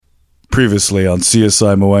Previously on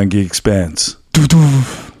CSI Mwangi Expanse.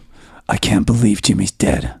 I can't believe Jimmy's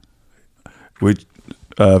dead.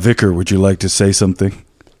 Vicar, would you like to say something?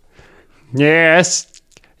 Yes,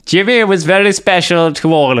 Jimmy was very special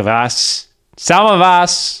to all of us. Some of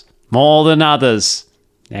us more than others.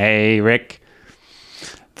 Hey, Rick.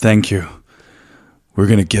 Thank you. We're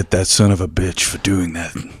gonna get that son of a bitch for doing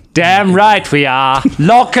that. Damn right we are.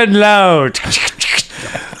 Lock and load.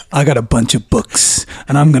 I got a bunch of books,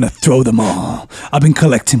 and I'm gonna throw them all. I've been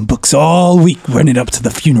collecting books all week running up to the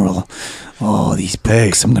funeral. Oh, these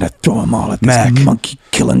books, I'm gonna throw them all at this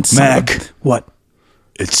monkey-killing son. What?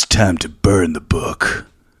 It's time to burn the book.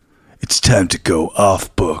 It's time to go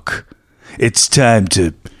off book. It's time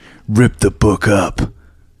to rip the book up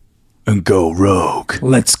and go rogue.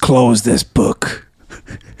 Let's close this book.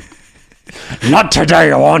 Not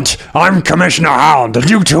today, I want. I'm Commissioner Hound, and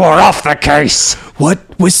you two are off the case. What?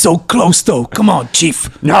 We're so close, though. Come on,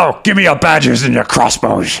 Chief. No, give me your badges and your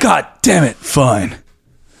crossbows. God damn it. Fine.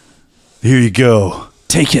 Here you go.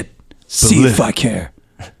 Take it. See if I care.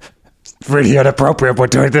 Really inappropriate. We're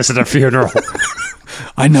doing this at a funeral.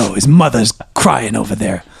 I know. His mother's crying over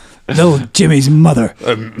there. Little Jimmy's mother.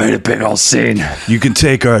 Made a big old scene. You can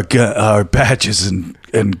take our badges and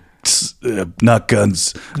not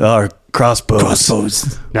guns, our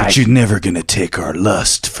crossbows. But you're never gonna take our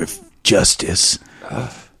lust for justice.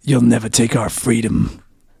 You'll never take our freedom.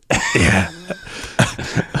 Yeah.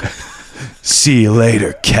 See you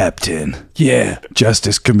later, Captain. Yeah.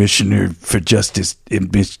 Justice Commissioner for Justice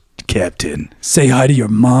Captain. Say hi to your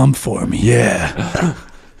mom for me. Yeah.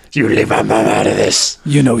 You leave my mom out of this.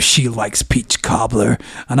 You know she likes peach cobbler,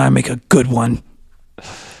 and I make a good one.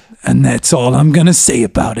 And that's all I'm gonna say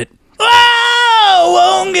about it.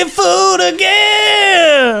 Oh, won't get food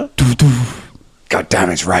again. God damn,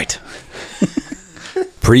 it's right.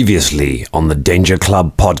 Previously on the Danger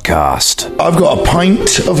Club podcast. I've got a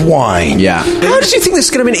pint of wine. Yeah. How did you think this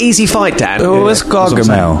is going to be an easy fight, Dan? Oh, it's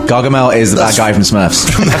Gargamel. Gargamel is the bad guy from Smurfs.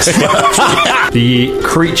 The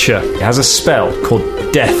creature has a spell called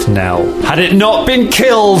Death Knell. Had it not been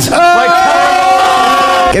killed,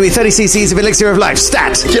 Give me 30 cc's of elixir of life.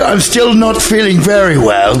 Stat! I'm still not feeling very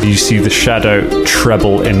well. you see the shadow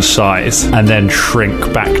treble in size and then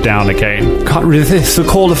shrink back down again. Can't resist the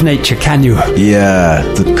call of nature, can you? Yeah,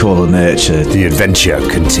 the call of nature. The adventure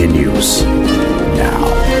continues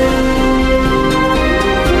now.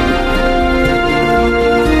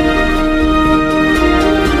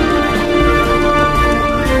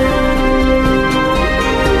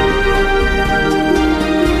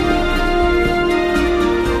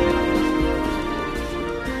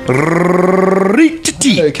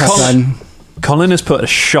 Colin has put a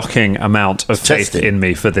shocking amount of faith in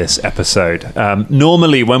me for this episode.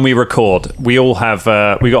 Normally, when we record, we all have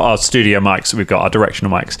we got our studio mics, we've got our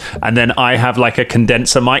directional mics, and then I have like a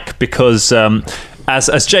condenser mic because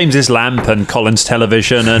as James's lamp and Colin's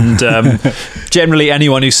television and generally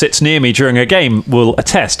anyone who sits near me during a game will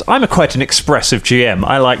attest, I'm quite an expressive GM.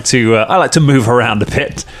 I like to move around a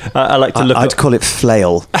bit. I like to look. I'd call it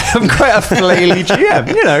flail. I'm quite a flaily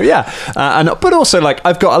GM, yeah. But also, like,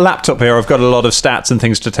 I've got a laptop here. I've got a lot of stats and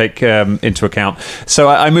things to take into account. So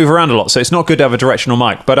I move around a lot. So it's not good to have a directional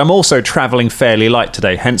mic. But I'm also traveling fairly light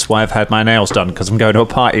today, hence why I've had my nails done, because I'm going to a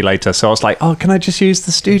party later. So I was like, oh, can I just use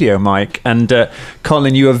the studio mic? And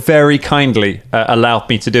Colin, you have very kindly allowed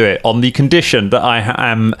me to do it on the condition that I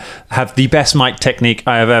have the best mic technique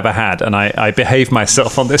I have ever had. And I behave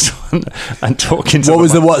myself on this one and talk into What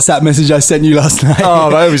was the WhatsApp message I sent you last night?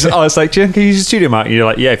 Oh, I was like, Jim, can you use a studio mic? And you're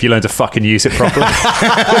like, yeah, if you learn to fucking use it properly.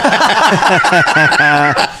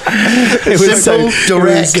 It was simple,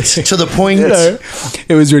 direct, to the point.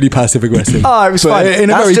 It was really passive aggressive. Oh, it was fun. In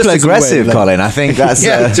a very just aggressive way, Colin. I think that's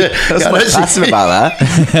that's what's passive about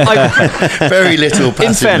that. Very little passive.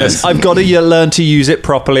 In fairness, I've got to learn to use it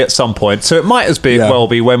properly at some point. So it might as well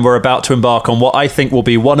be when we're about to embark on what I think will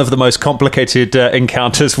be one of the most complicated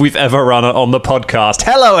encounters we've ever run on the podcast.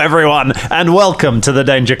 Hello, everyone, and welcome to the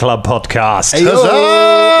Danger Club podcast. Hey,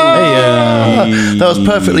 that was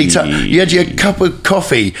perfectly you had your cup of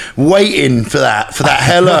coffee waiting for that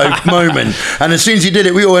hello moment, and as soon as you did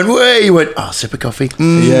it, we all went, "Way!" You went, "Oh, sip of coffee."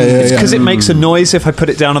 It's because it makes a noise if I put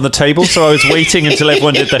it down on the table. So I was waiting until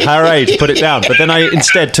everyone did the hooray to put it down, but then I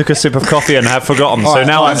instead took a sip of coffee and have forgotten. So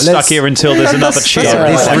now I'm stuck here until there's another cheer.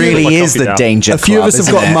 This really is the Danger Club. A few of us have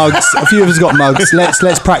got mugs.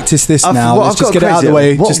 Let's practice this now. Let's just get it out of the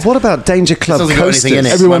way. What about Danger Club coasters?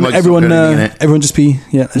 Everyone just be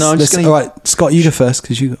all right, Scott, you go first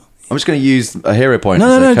because you. I'm just going to use a hero point. No.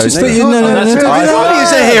 I use a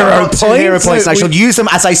hero point. I shall use them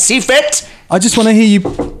as I see fit. I just want to hear you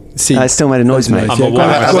C. It still made a noise, mate. I'm Yeah, a go one. on.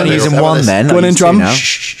 I'm only using one then. Go on in, drum.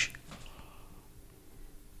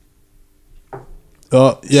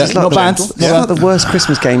 Oh, yeah, It's not bad. It's not the worst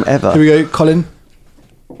Christmas game ever. Here we go, Colin.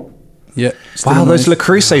 Yeah. still Wow, nice. those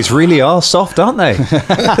Lucreces really are soft, aren't they?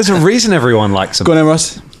 There's a reason everyone likes them. Go on then,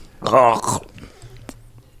 Ross.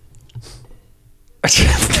 I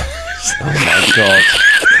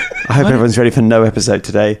hope everyone's ready for no episode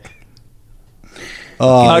today.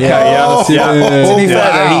 Oh, Okay, yeah. To be fair,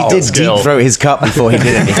 Wow. though, he did Skill. deep throat his cup before he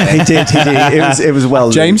did anything. He did. It was well.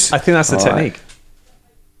 James? I think that's the technique.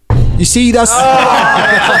 You see, that's... Do you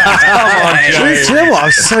know what? I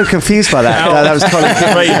was so confused by that. That was Colin.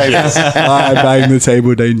 I banged the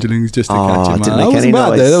table, Dangerlings, just to catch him. didn't That make wasn't any bad,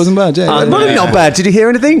 noise. though. That wasn't bad, yeah. Not bad. Did you hear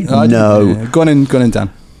anything? No. Yeah. Go on in, Dan.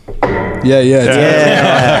 Yeah.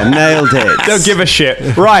 Yeah, nailed it. Don't give a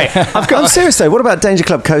shit. Right. I'm serious though. What about Danger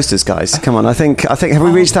Club coasters, guys? Come on, I think have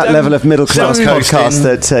we reached that level of middle class podcast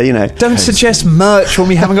that Don't suggest merch when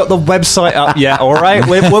we haven't got the website up yet, all right?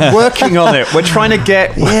 We're working on it. We're trying to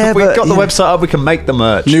get... Yeah, we've but, got the yeah. website up, we can make the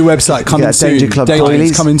merch. New website coming Yeah, soon. Danger Club Danger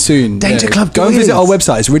Doilies. coming soon. Danger Club Go and visit our Doilies.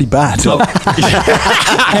 website. It's really bad. The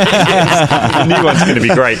new one's going to be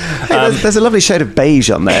great. there's a lovely shade of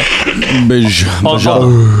beige on there.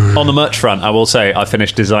 On the merch front, I will say I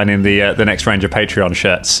finished designing the next range of Patreon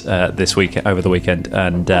shirts over the weekend,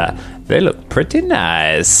 and they look pretty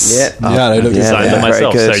nice. Yeah, they look Designed them very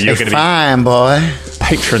myself, good. so you're going to be Fine, boy.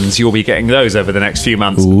 patrons. You'll be getting those over the next few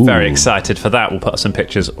months. Very excited for that. We'll put some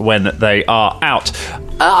pictures when they are out.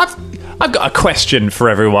 I've got a question for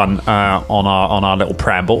everyone on our little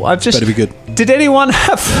preamble. Better be good. Did anyone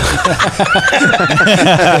have?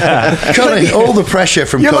 Colin, all the pressure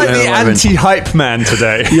from You're Colin like the at the moment. anti-hype man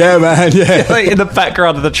today. Yeah, man. Yeah. Like in the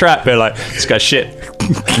background of the track, they're like, "This guy's shit."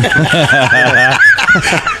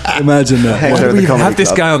 Imagine that. Hector Why at do the we even comedy have this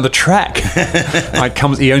club. guy on the track?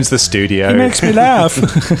 He owns the studio. He makes me laugh.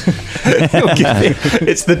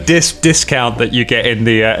 It's the discount that you get in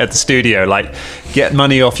the at the studio. Like, get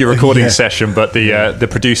money off your recording session, but the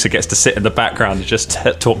producer gets to sit in the background and just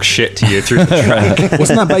talk shit to you through the track.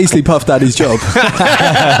 Wasn't that basically Puff Daddy's job?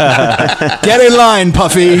 Get in line,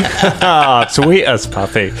 Puffy. Sweet as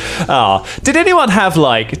Puffy. Did anyone have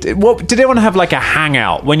Did anyone have like a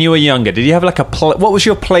hangout when you were younger? Did you have like what was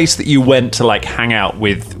your place that you went to like hang out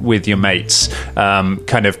with your mates?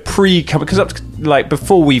 Kind of because like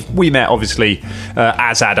before we met obviously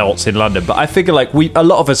as adults in London, but I figure like a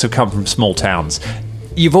lot of us have come from small towns.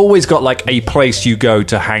 You've always got like a place you go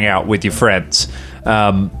to hang out with your friends.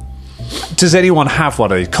 Does anyone have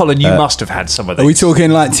one of these? Colin, you must have had some of these. Are we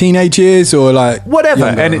talking like teenage years or like Whatever,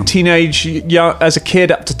 younger? and teenage, as a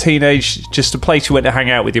kid up to teenage, just a place you went to hang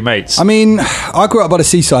out with your mates. I mean, I grew up by the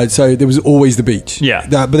seaside, so there was always the beach. Yeah.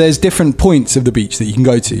 But there's different points of the beach that you can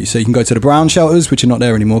go to. So you can go to the brown shelters, which are not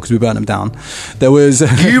there anymore because we burnt them down. There was...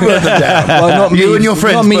 You burnt them down. Well, not You me, and your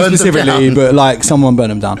friends not me burned them specifically, down. but like someone burnt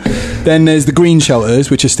them down. Then there's the green shelters,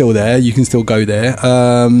 which are still there. You can still go there.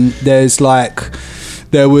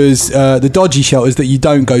 There was the dodgy shelters that you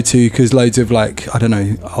don't go to because loads of like I don't know.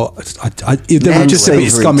 They were just a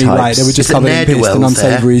bit scummy, types. right? They were just Is it covered in piss and ne'er-do-wells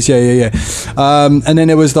there? unsavouries. Yeah. And then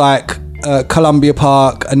there was like Columbia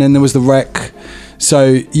Park, and then there was the Wreck.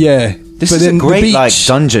 So yeah. This But is a then the great beach- like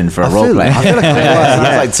dungeon for a role play. I feel like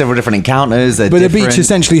There's like several different encounters. But the beach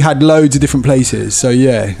essentially had loads of different places. So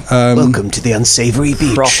yeah. Welcome to the unsavory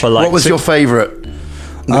beach. Proper like. What was your favourite?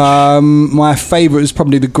 My favourite was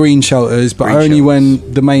probably the green shelters, but only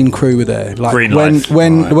when the main crew were there. Like Green when life.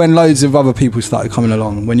 when loads of other people started coming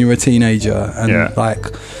along. When you were a teenager and Yeah. like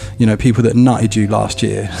people that nutted you last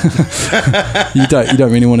year, you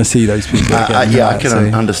don't really want to see those people again. Yeah, I right? can So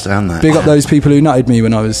understand that. big up those people who nutted me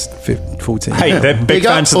when I was 14. Hey, they're big Big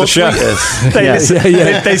up fans of or the show. tweet us. They Yeah, listen.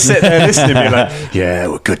 yeah. They sit there listening to me like, Yeah,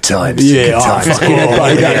 well, good times. Yeah, good I times. fucking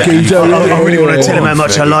headbutted that geezer. I really want to tell him how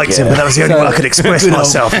much I liked him, but that was the only way I could express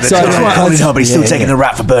myself at the So- time. But he's still taking the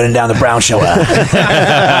rap for burning down the brown shelter.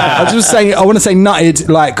 I was just saying, I want to say nutted,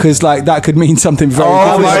 like because like that could mean something very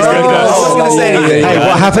different. my goodness. Hey,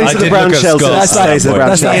 what happens I to the did brown look at shelter? Scott's Stays at the brown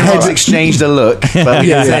That's shelter. like heads exchanged a look, but we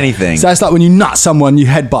didn't say anything. So that's like when you nut someone, you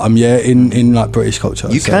headbutt them, in like British culture.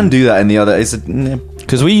 You So- can do that in the other.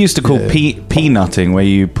 Because we used to call peanutting, where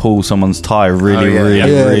you pull someone's tie really Oh, yeah. really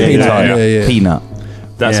Yeah, really peanut, tight. yeah. Peanut.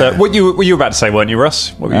 That's what you were about to say, weren't you,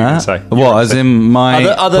 Russ? What were you going to say? What, as in my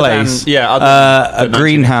place? Than a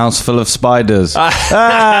greenhouse full of spiders. Call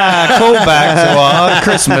back to our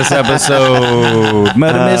Christmas episode.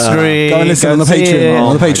 Murder Mystery. Go and listen on the Patreon.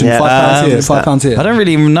 On the Patreon, £5 here, £5 here. I don't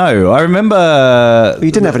really even know. I remember...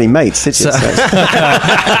 you didn't have any mates, did you?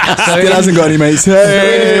 Still hasn't got any mates. With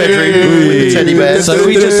the teddy bears. So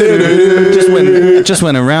we just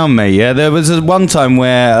went around, mate. Yeah, there was one time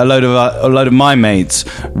where a load of my mates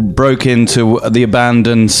broke into the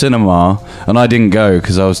abandoned cinema, and I didn't go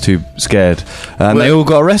because I was too scared, and they all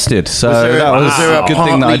got arrested. So that was a good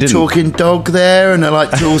thing that I didn't. Talking dog there, and a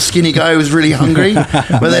tall skinny guy who was really hungry.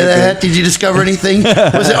 Were they there? Did you discover anything?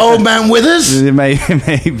 Was it Old Man Withers?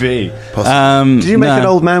 Maybe. Did you make an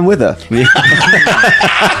old man Wither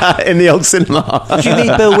in the old cinema? Did you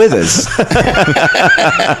meet Bill Withers?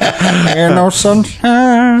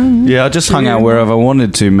 Yeah, I just hung out wherever I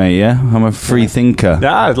wanted to, mate. Yeah, I'm a free thinker.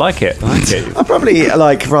 Yeah, I like it. I probably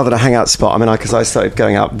rather than a hangout spot. I mean, because I started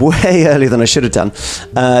going out way earlier than I should have done.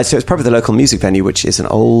 So it's probably the local music venue, which is an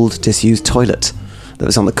old disused toilet that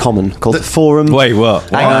was on the Common called the Forum. Wait, what?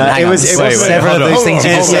 Hang on. It was several of those things you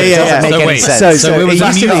just said doesn't make any sense. So it was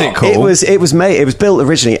a musical. It was built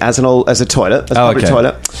originally as a toilet, as a public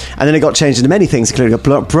toilet, and then it got changed into many things, including a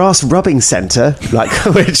brass rubbing centre,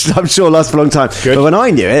 which I'm sure lasted for a long time. Good. But when I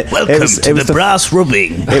knew it, Welcome it was to the brass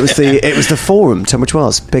rubbing. It was the Forum, Tunbridge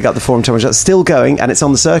Wells. Big up the Forum, Tunbridge Wells. Still going, and it's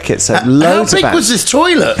on the circuit. So loads How big of bands. was this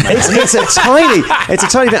toilet? It's a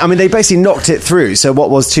tiny bit. I mean, they basically knocked it through. So what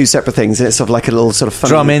was two separate things, and it's sort of like a little sort of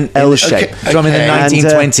funny L shape. Drum in the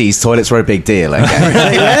 1920s, toilets were a big deal.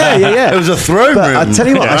 Okay. yeah. It was a throne room. I tell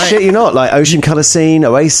you what, I shit you not, like Ocean Colour Scene,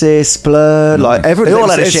 Oasis, Blur, like everything. They all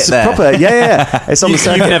had a it's shit there. Proper, yeah. It's on the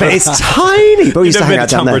circuit, but it's tiny. But we used to hang out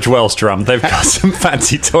down there. Tunbridge Wells Drum. They've got some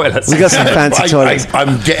fancy toilets. We got some fancy toilets.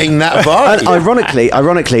 I'm getting that vibe. And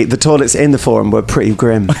ironically, the toilets in the Forum were pretty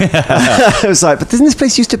grim. It was like, but didn't this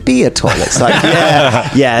place used to be a toilet? It's like,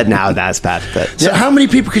 now that's bad. But So how many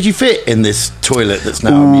people could you fit in this toilet that's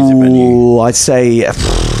now a music venue? I'd say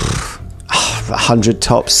 100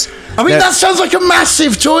 tops. I mean, that sounds like a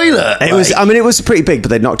massive toilet. It was pretty big, but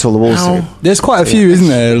they knocked all the walls through. There's quite a few, isn't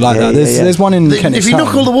there? Like that. There's one in Kennett If you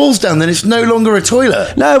knock all the walls down, then it's no longer a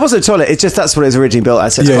toilet. No, it wasn't a toilet. It's just that's what it was originally built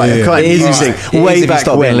as. So it's quite amusing. Way back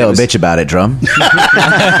stop when. being a little bitch about it, Drum.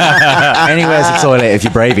 Anywhere's a toilet if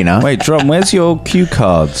you're brave enough. Wait, Drum, where's your cue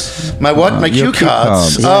cards? My what? My Your cue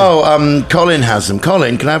cards? cue Oh, Colin has them.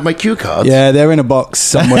 Colin, can I have my cue cards? Yeah, they're in a box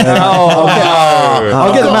somewhere.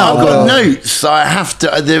 I'll get them out. I've got notes. I have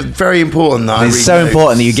to. They're very important. That I It's read so notes.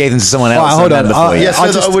 important that you gave them to someone else. Right, hold on. For you. Yeah,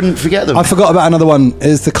 so that I wouldn't forget them. I forgot about another one.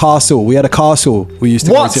 Is the castle. We had a castle. We used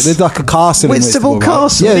to. What? Go to. There's like a castle. Whitstable in Whitstable,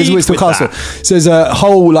 Castle? Right? Yeah, there's Lead Whitstable with Castle. that. So there's a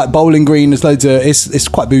whole like bowling green. There's loads of. It's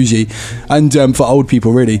quite bougie, and for old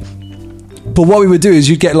people really. But what we would do is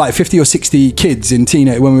you'd get like 50 or 60 kids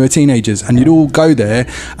when we were teenagers, and you'd all go there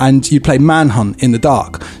and you'd play manhunt in the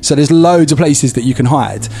dark. So there's loads of places that you can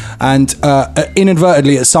hide. And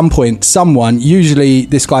inadvertently at some point, someone, usually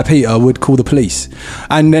this guy Peter, would call the police.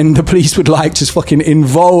 And then the police would like just fucking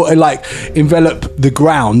envelop the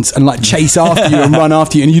grounds and like chase after you and run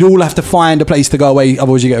after you. And you'd all have to find a place to go away,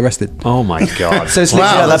 otherwise you get arrested. Oh my God. So it's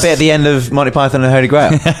literally like that bit at the end of Monty Python and the Holy Grail,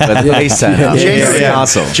 where the police turn up.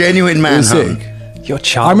 Genuine manhunt. Your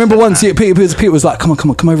child. I remember once Peter was like, come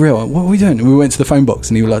over here. What are we doing? And we went to the phone box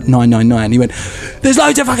and he was like 999. He went, there's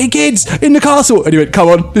loads of fucking kids in the castle. And he went, come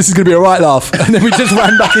on, this is going to be a right laugh. And then we just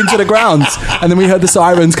ran back into the grounds. And then we heard the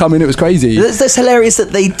sirens coming. It was crazy. That's hilarious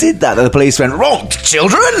that they did that the police went, wrong,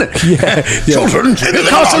 children! Children in the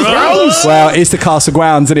castle grounds. Well, it's the castle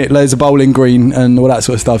grounds, isn't it? There's a bowling green and all that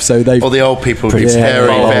sort of stuff. So they've... All the old people who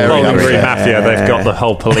Bowling Green Mafia, they've got the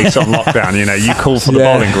whole police on lockdown. You know, you call for the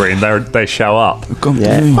Bowling Green, they show up. I've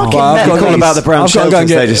got all about the brown shelters.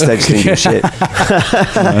 They just didn't give a shit.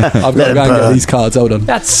 I've got to go and get these cards. Hold on.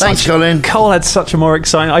 Thanks, Colin. Cole had such a more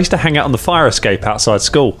exciting... I used to hang out on the fire escape outside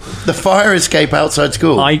school. The fire escape outside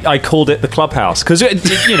school. I called it the clubhouse because,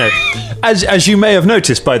 you know, as you may have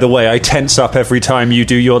noticed, by the way, I tense up every time you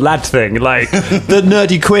do your lad thing. Like, the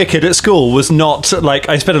nerdy queer kid at school was not, like,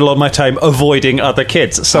 I spent a lot of my time avoiding other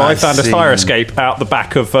kids. So I found a fire escape out the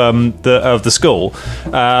back of the school,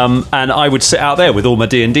 and I would sit out there with all my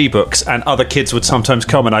D&D books, and other kids would sometimes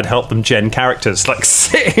come and I'd help them gen characters, like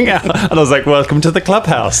sitting out, and I was like, welcome to the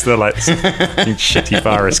clubhouse. They're like, you shitty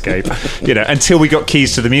fire escape, you know, until we got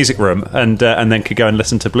keys to the music room and then could go and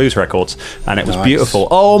listen to blues records, and it was beautiful.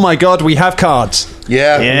 Oh my God, we have cards.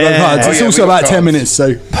 Yeah. It's also about 10 minutes,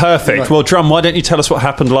 so... Perfect. Well, Drum, why don't you tell us what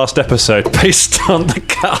happened last episode based on the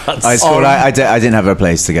cards? It's cool. I didn't have a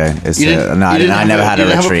place to go. I never had a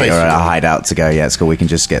retreat or a hideout to go. Yeah, it's cool. We can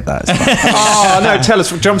just skip that. No, tell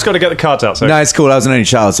us. Drum's got to get the cards out. So. No, it's cool. I was an only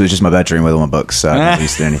child, so it was just my bedroom with all my books. So I didn't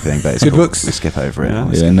used to do anything. But it's Good cool. books. We skip over it.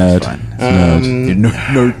 Yeah, nerd.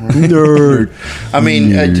 Nerd. I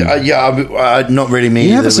mean, not really me.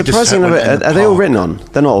 You have a surprising number. Are they all written on?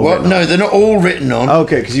 They're not all written on. No, they're not all written on.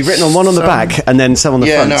 Okay, because you've written on one on the back and then some on the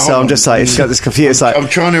front. No, so I'm just like, it's got this confused. It's like, I'm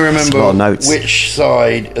trying to remember a lot of notes. which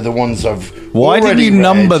side are the ones I've. Why did already you read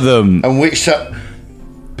number them? And which side.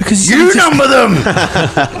 Because You number them!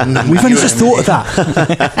 We've only just thought of that.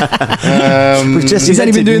 we've just He's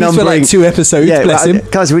only been doing this for like 2 episodes, bless him.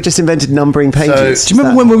 Guys, we just invented numbering pages. Do you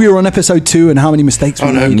remember when we were on episode 2 and how many mistakes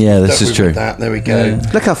we made? Yeah, this is true. There we go.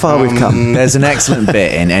 Look how far we've come. There's an excellent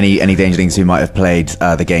bit in any Dangerlings who might have played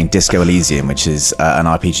the game Disco Elysium, which is an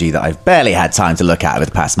RPG that I've barely had time to look at over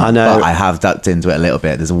the past month. I know. But I have ducked into it a little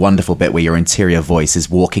bit. There's a wonderful bit where your interior voice is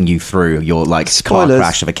walking you through your car Spoilers.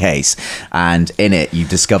 crash of a case, and in it you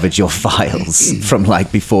discovered your files from like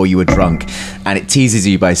before you were drunk, and it teases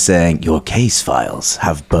you by saying your case files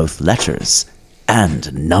have both letters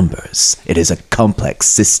and numbers. It is a complex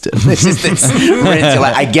system. It's just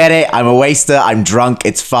like, I get it, I'm a waster, I'm drunk,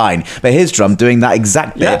 it's fine. But here's Drum doing that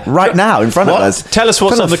exact bit right now in front of us. Tell us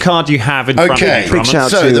what's on the card you have in front of you, Okay, Big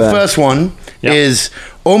shout so to, the first one is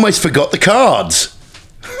almost forgot the cards.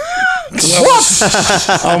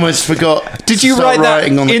 What? Almost forgot. Did you start write that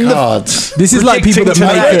writing on the in the- cards? This is like people that I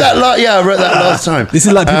wrote make that. I wrote that last time. This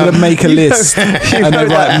is like people that make a list and they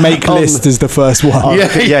write make list as the first one.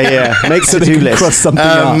 Yeah. Make So the they to-do can list. cross something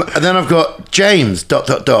up. And then I've got James. ...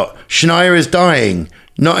 Shania is dying.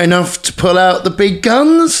 Not enough to pull out the big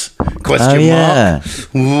guns? Question mark.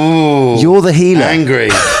 Ooh, You're the healer. Angry.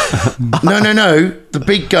 No. The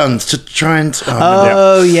big guns to try and.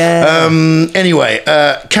 Yeah. Anyway,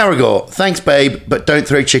 Caragor, thanks, babe, but don't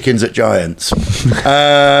throw chickens at giants.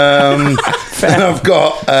 Then I've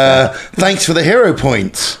got thanks for the hero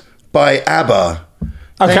points by ABBA.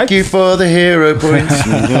 Thank you for the hero points.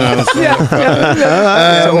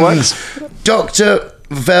 Dr.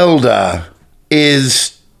 Velda,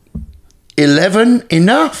 is 11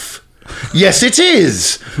 enough? Yes, it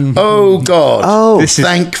is. Oh, God.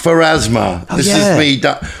 Thank for asthma. This is me.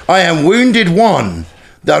 I am wounded 1.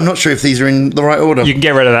 I'm not sure if these are in the right order. You can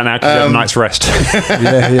get rid of that now because you have a night's rest.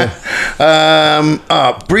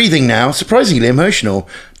 Breathing now, surprisingly emotional. ...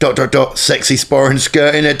 Sexy spore and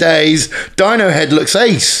skirt in a daze. Dino head looks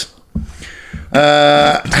ace.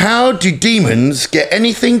 How do demons get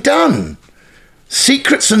anything done?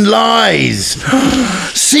 Secrets and lies.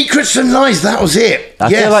 Secrets and lies. That was it. I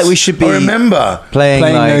feel like we should be remember playing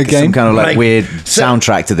like game. some kind of like weird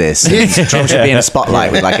soundtrack to this. Drum should be in a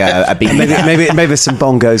spotlight with like a beat. Maybe some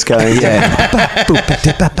bongos going. Yeah.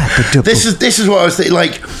 This is what I was thinking.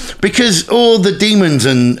 Like, because all the demons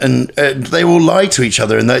and they all lie to each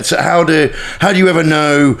other, and that's how do you ever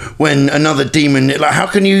know when another demon? Like, how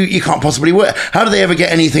can you can't possibly work? How do they ever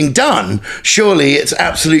get anything done? Surely it's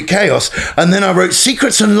absolute chaos. And then I wrote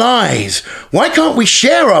secrets and lies. Why can't we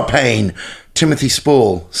share our pain? Timothy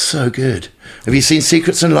Spall, so good. Have you seen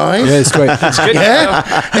Secrets and Lies? Yeah, it's great. It's good.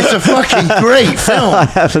 Yeah, it's a fucking great film. I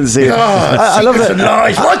haven't seen it. I love and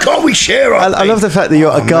lies. Why can't we share our I love the fact that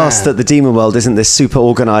you're aghast that the demon world isn't this super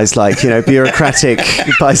organised, like, bureaucratic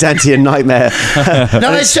Byzantine nightmare.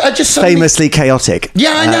 No, I just suddenly, famously chaotic.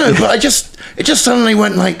 Yeah, I know, but it just suddenly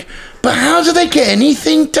went like, but how do they get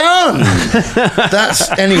anything done? That's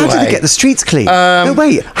anyway. How do they get the streets clean? No,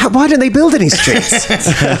 wait. Why don't they build any streets?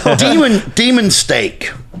 Demon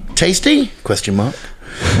steak, tasty? Question mark.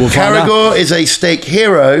 We'll Caragor is a steak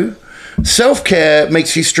hero. Self-care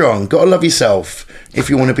makes you strong. Gotta love yourself if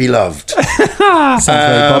you want to be loved. Sounds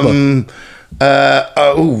very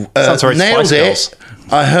Sounds very nailed Spice it. Girls.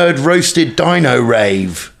 I heard roasted dino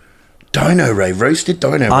rave. Roasted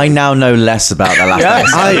dino rave. I now know less about the last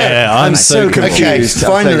episode. I'm so confused.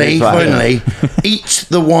 Okay, finally, eat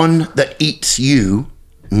the one that eats you.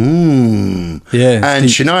 Yeah, and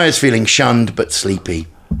Shania's feeling shunned but sleepy.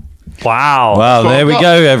 Wow. Well, there we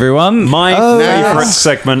go, everyone. My favourite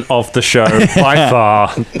segment of the show, by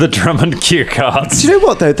far, the Drummond cue cards. Do you know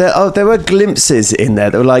what, though? There were glimpses in there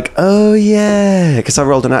that were like, oh, yeah. Because I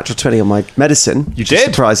rolled a natural 20 on my medicine. You did?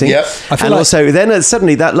 Surprising. Yep. And also, then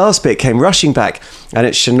suddenly that last bit came rushing back, and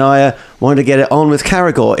it's Shania wanting to get it on with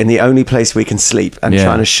Caragor in the only place we can sleep and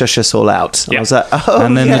trying to shush us all out. And I was like, oh,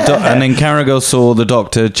 and then yeah. and then Caragor saw the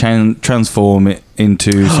doctor transform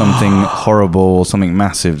into something horrible or something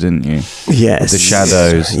massive, didn't you? Yes. The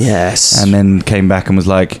shadows. Yes. And then came back and was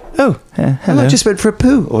like, "Oh, hello." I just went for a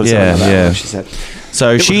poo. Or something like that, what she said.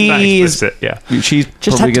 So she's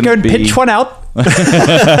Just probably had to go and pinch one out. I'm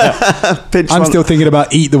still thinking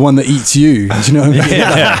about eat the one that eats you. Do you know what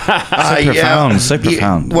I mean? So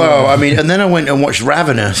profound. Well, I mean, and then I went and watched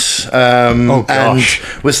Ravenous, and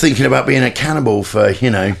was thinking about being a cannibal for,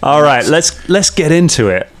 All right, let's get into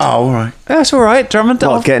it. Oh, all right. That's all right, Drummond. Being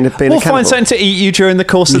a We'll cannibal? find something to eat you during the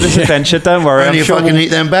course of this adventure. Don't worry. Only I'm if sure I can eat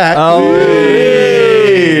them back.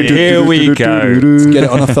 Here we go. Let's get it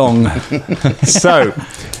on a thong. So,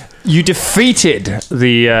 you defeated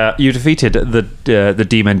the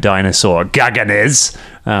demon dinosaur Gaganez.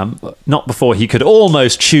 Not before he could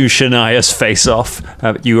almost chew Shania's face off.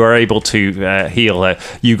 You were able to heal her.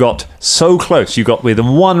 You got so close. You got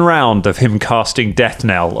within one round of him casting Death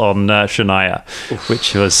Knell on Shania,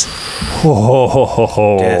 which was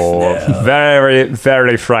very,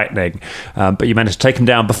 very frightening. But you managed to take him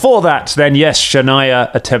down. Before that, then yes,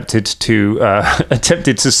 Shania attempted to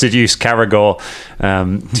seduce Karagor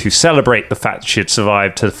to celebrate the fact she had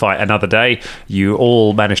survived to fight another day. You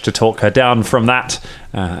all managed to talk her down from that.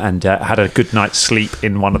 And had a good night's sleep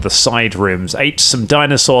in one of the side rooms, ate some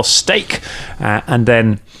dinosaur steak, and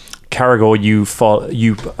then Karagor,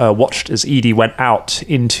 you watched as Edie went out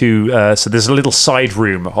into. So there's a little side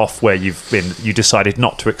room off where you've been. You decided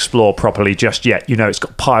not to explore properly just yet. It's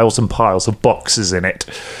got piles and piles of boxes in it.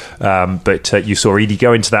 But you saw Edie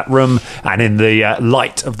go into that room, and in the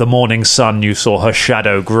light of the morning sun, you saw her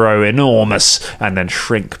shadow grow enormous and then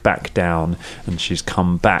shrink back down. And she's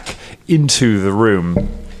come back into the room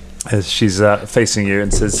as she's facing you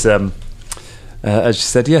and says, as she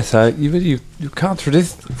said, "Yes, you can't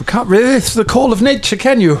resist the call of nature,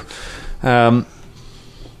 can you?" Was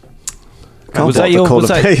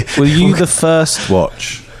were you the first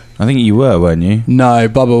watch? I think you were, weren't you? No,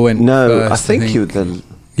 Bubba went. No, first, I think you were the.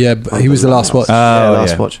 Yeah, but he was the last watch.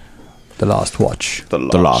 Last watch. The last watch. The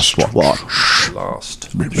last watch.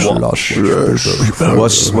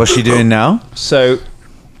 What's she doing now? So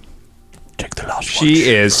Take the last she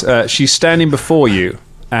is. She's standing before you,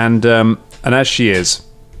 and as she is,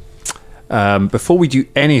 before we do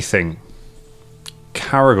anything,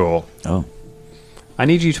 Karagor. Oh. I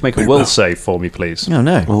need you to make a will save for me, please. Oh,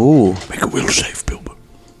 no. Ooh. Make a will save, Bilbo.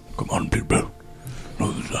 Come on, Bilbo.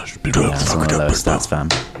 No, that's Bilbo. That's one of those stats, fam.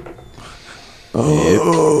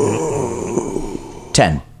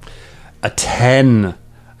 10. A 10. A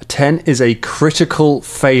 10 is a critical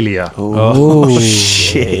failure. Oh,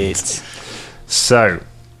 shit. So,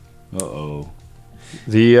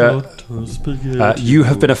 the you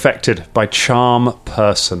have been affected by Charm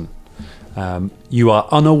Person. You are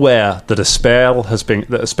unaware that a spell has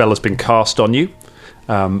been cast on you.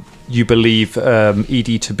 You believe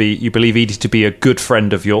Edie to be a good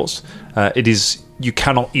friend of yours. You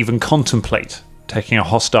cannot even contemplate taking a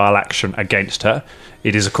hostile action against her.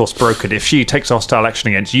 It is, of course, broken. If she takes a hostile action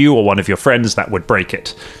against you or one of your friends, that would break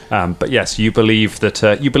it. But yes, you believe that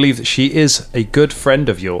she is a good friend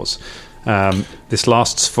of yours. This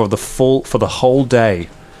lasts for the whole day.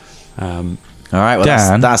 All right, well,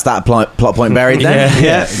 Dan? that's that plot point buried then.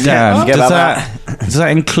 Dan, Forget about does that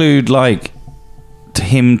include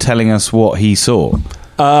him telling us what he saw?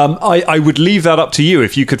 I would leave that up to you.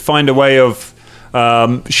 If you could find a way of,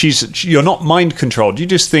 you're not mind controlled. You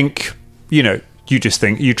just think, you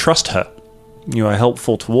trust her. You are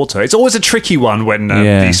helpful towards her. It's always a tricky one when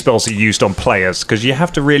these spells are used on players because you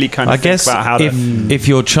have to really kind of think about how if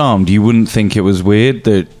you're charmed, you wouldn't think it was weird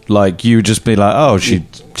that you would just be like, oh, she's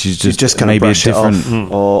just kind maybe of brush a different,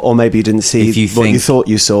 it off, or maybe you didn't see what you thought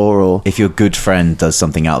you saw, or if your good friend does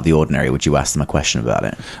something out of the ordinary, would you ask them a question about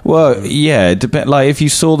it? Well, yeah, it depends. Like if you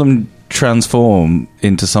saw them transform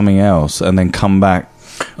into something else and then come back.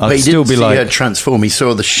 But he didn't see her transform. He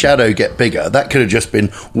saw the shadow get bigger. That could have just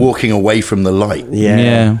been walking away from the light.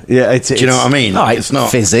 Yeah. Do you know what I mean? It's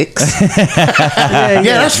not physics. yeah,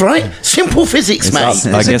 that's right. Simple physics, mate.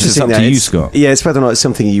 I guess it's up to you, Scott. Yeah, it's whether or not it's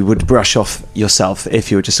something you would brush off yourself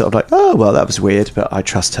if you were just sort of like, oh, well, that was weird, but I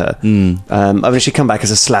trust her. I mean, if she'd come back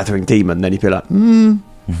as a Slithering demon, then you'd be like,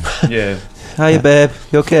 Yeah. Hiya, babe.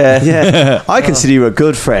 You okay? Yeah. I consider you a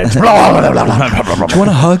good friend. Do you want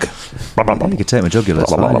a hug? You could take my jugular.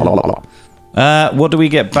 What do we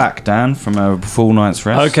get back, Dan, from a full night's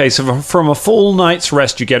rest? Okay, so from a full night's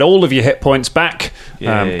rest, you get all of your hit points back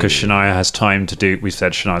because Shania has time to do. We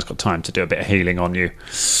said Shania's got time to do a bit of healing on you.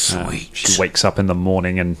 Sweet. She wakes up in the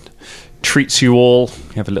morning and treats you all.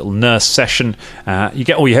 You have a little nurse session. You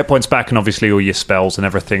get all your hit points back, and obviously all your spells and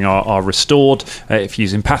everything are restored. If you're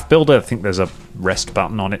using Path Builder, I think there's a rest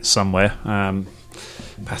button on it somewhere.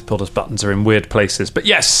 Path Builder's buttons are in weird places. But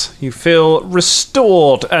yes, you feel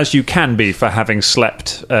restored as you can be for having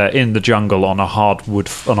slept in the jungle on a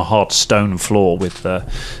hard stone floor with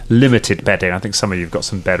limited bedding. I think some of you've got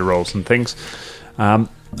some bedrolls and things. I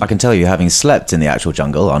can tell you, having slept in the actual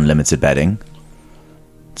jungle on limited bedding,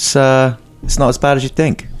 it's not as bad as you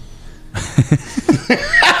think.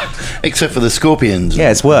 Except for the scorpions. Yeah,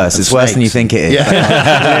 it's worse. It's worse than you think it is.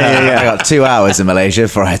 Yeah. I got 2 hours in Malaysia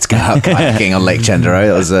before I had to go out kayaking on Lake Chenderoy.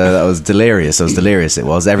 That was delirious. It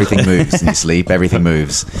was. Everything moves in your sleep. Everything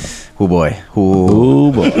moves. Oh boy.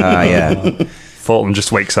 Oh boy. Yeah. Fulton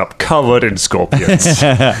just wakes up covered in scorpions.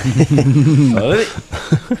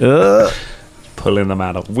 Pulling them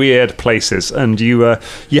out of weird places, and you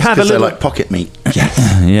have a little like pocket meat.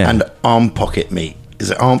 Yeah. And arm pocket meat. Is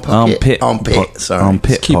it arm pocket? Armpit. Sorry.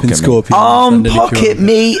 Armpit. Keeping pocket scorpions. Arm pocket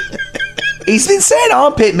meat. He's been saying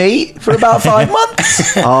armpit meat for about 5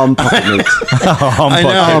 months. Arm pocket meat. I know,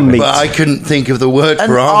 Arm meat. but I couldn't think of the word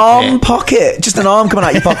for arm armpit. pocket. Just an arm coming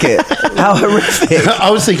out your pocket. How horrific. I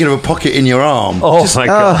was thinking of a pocket in your arm. Oh my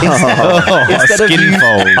god! Instead of you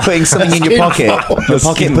putting something in your pocket, your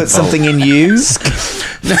pocket puts something in you.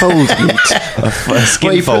 Fold meat.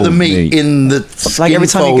 Where you put the meat in the Like every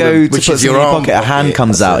time you go to put which something is in your your arm pocket, a hand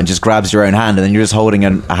comes out and just grabs your own hand, and then you're just holding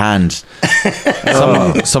a hand.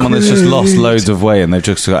 Someone that's just lost loads of weight and they've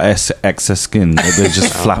just got excess skin. They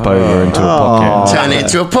just flap over into a pocket. Turn it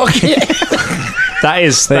into a pocket. That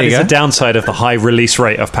is a downside of the high release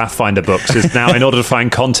rate of Pathfinder books. Is now, in order to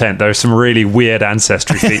find content, there are some really weird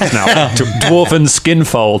ancestry feats now. Dwarven skin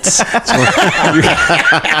folds.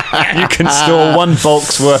 You can store 1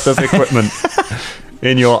 bulk's worth of equipment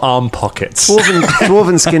in your arm pockets.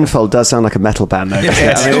 Dwarven Skinfold does sound like a metal band, though.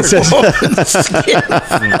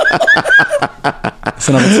 It's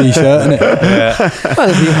another t-shirt, isn't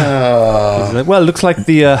it? Well, looks like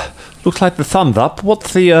the thumbs up.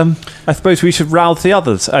 What's the? I suppose we should rouse the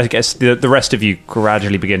others. I guess the rest of you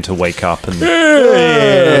gradually begin to wake up and.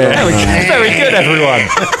 Very good, everyone.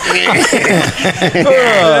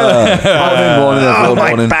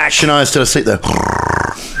 Morning. Back. Shania's still asleep there.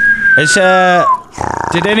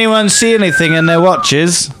 Did anyone see anything in their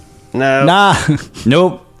watches? No. Nah.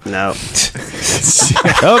 Nope. No.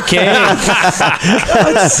 Okay.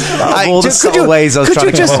 All the subtle ways I was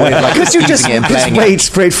trying to come up with, like Could you just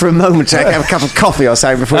wait for a moment to have a cup of coffee or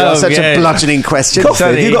something before you ask such a bludgeoning question? Coffee?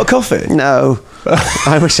 Have you got coffee? No.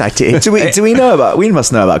 I wish I did. Do we know about? We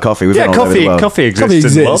must know about coffee. We've been all over the world. Coffee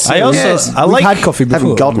exists. In the world. I also We've had coffee before.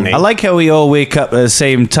 Haven't gotten it. I like how we all wake up at the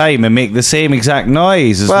same time and make the same exact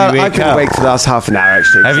noise as Well, we I've wake been up. awake for the last half an hour,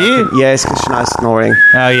 actually. Have you? Yes, because Shania's snoring.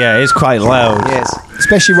 Oh yeah, it's quite loud. Yes.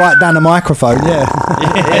 Especially right down the microphone, yeah.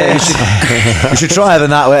 You should try having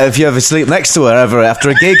that if you ever sleep next to her ever after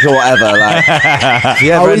a gig or whatever. Like, if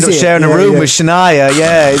you ever end is up it? sharing a Yeah, room yeah. with Shania,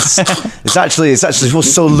 it's actually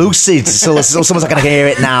so lucid. So it's almost like I can hear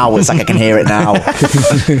it now. It's like I can hear it now.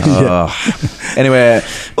 Anyway,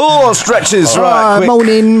 stretches right.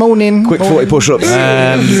 Morning. Quick 40 push-ups.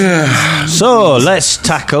 So let's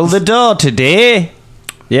tackle the door today.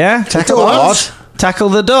 Yeah, Tackle what? tackle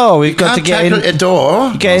the door. We've got to get in. a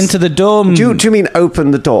door. Get into the dome. Do you mean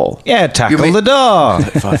open the door? Yeah, tackle mean- the door.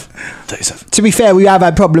 37. To be fair, we have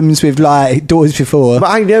had problems with like doors before.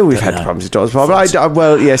 But I know we've had problems with doors before. But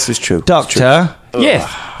well, yes, it's true. Doctor. Yes.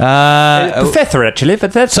 Professor, actually,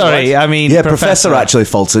 but that's Sorry, right. I mean Yeah, Professor actually,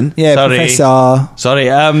 Fulton. Yeah, Sorry. Professor. Sorry.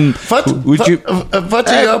 Would you? What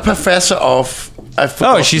are you a professor of?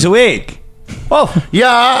 Oh, she's awake.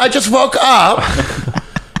 Yeah, I just woke up.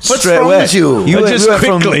 What's Straight wrong away. with you? You Just went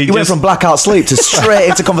quickly, you went from blackout sleep to straight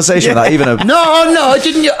into conversation without even a... No, I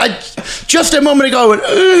didn't. Just a moment ago, I went,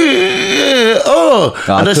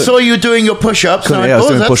 and I saw you doing your push-ups. And I I was went,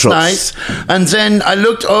 doing that's push-ups. nice. And then I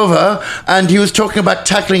looked over, and he was talking about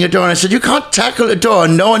tackling a door. And I said, you can't tackle a door.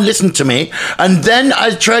 And no one listened to me. And then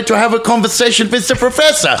I tried to have a conversation with the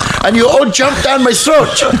professor, and you all jumped down my throat.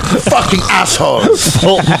 Fucking assholes.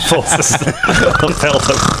 Fulton forces.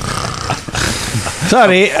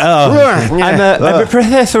 Sorry. I'm a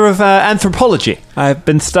professor of anthropology. I've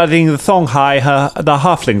been studying the Songhai, the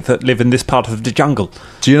halflings that live in this part of the jungle.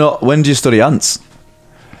 Do you know, when do you study ants?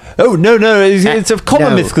 Oh, no, it's a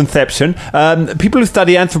common misconception. People who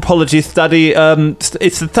study anthropology study,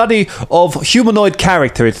 it's the study of humanoid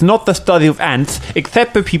character. It's not the study of ants,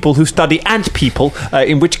 except for people who study ant people,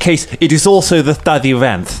 in which case it is also the study of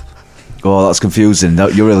ants. Oh, that's confusing. No,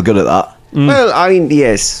 you're really good at that. Well, I mean,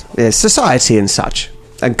 yes, society and such,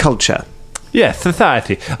 and culture. Yes,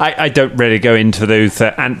 society. I don't really go into those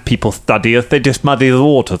ant people studiers. They just muddy the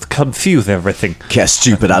waters, confuse everything. Yeah,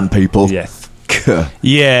 stupid ant people. Yes.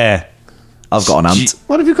 Yeah. I've got an ant.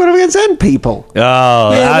 What have you got against ant people?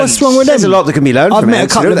 Oh, Yeah, what's wrong with them? There's a lot that can be learned I've from met a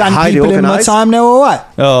ants. couple of They're ant highly people in my organised. time. They're all right.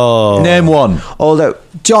 Oh. Name one. Although,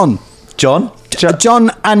 John John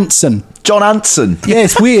Anson. John Anson. Yeah,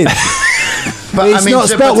 it's weird. But It's not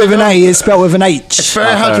spelt with an A. It's spelt with an H. It's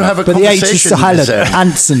very hard to have a But the H is conversation silent. with them.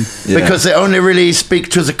 Anson. Because they only really speak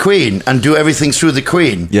to the Queen and do everything through the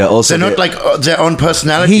Queen. Yeah, also they're not the- like their own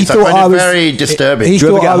personalities. He I thought find I it was- very disturbing. he Do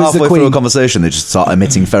you ever thought I get was the halfway through a Queen. conversation, they just start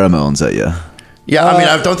emitting pheromones at you? Yeah, I mean,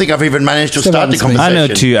 I don't think I've even managed to Still start the happens to me. conversation. I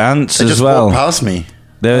know two ants They as just well. walk past me.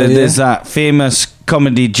 There's that famous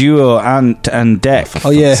comedy duo, Ant and Deck.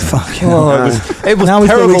 Oh yeah, fuck. It was Now we've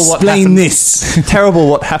got to terrible what explain happened. this. Terrible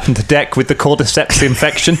what happened to Deck with the cordyceps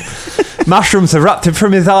infection. Mushrooms erupted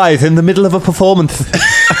from his eyes in the middle of a performance.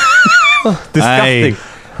 Disgusting. Aye.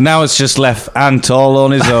 Now it's just left Ant all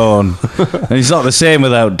on his own. And he's not the same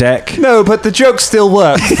without Deck. No, but the joke still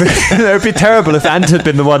works. It would be terrible if Ant had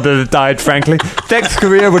been the one that had died, frankly. Deck's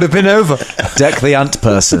career would have been over. Deck the ant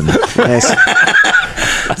person. yes.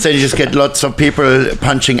 So you just get lots of people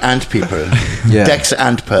punching ant people. Yeah. Dex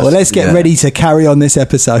ant person. Well, let's get Yeah. ready to carry on this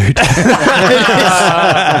episode.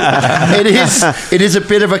 It is a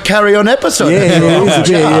bit of a carry-on episode.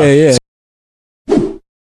 yeah.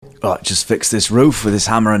 Right, just fix this roof with this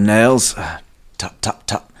hammer and nails. Tap, tap,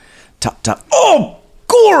 tap, tap, tap. Oh,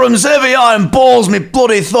 Gorham's heavy iron balls, me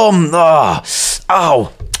bloody thumb. Ah,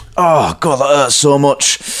 ow. Oh, God, that hurts so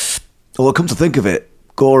much. Well, come to think of it,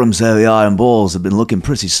 Gorham's heavy iron balls have been looking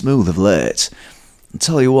pretty smooth of late. I'll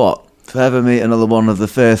tell you what, if I ever meet another one of the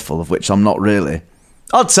faithful, of which I'm not really,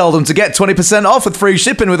 I'd tell them to get 20% off with free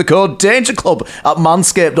shipping with the code DangerClub at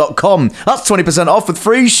manscaped.com. That's 20% off with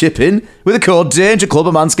free shipping with the code DangerClub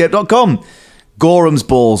at manscaped.com. Gorham's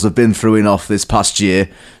balls have been through enough this past year,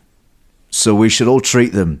 so we should all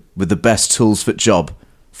treat them with the best tools for job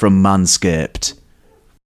from Manscaped.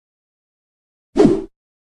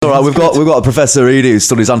 All right, we've got a Professor Edie who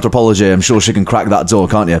studies anthropology. I'm sure she can crack that door,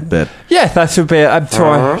 can't you, babe? Yeah, that should be. I'm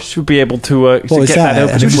sure I should be able to get was that that?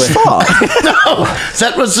 open. Did you with- No,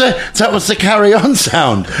 that was the carry-on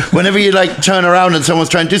sound. Whenever you like turn around and someone's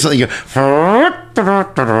trying to do something, you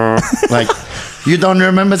like. You don't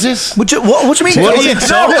remember this? What do you mean? What are you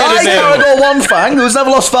talking I, about? Caragor One Fang, who's never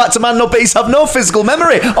lost fight to man nor beast, have no physical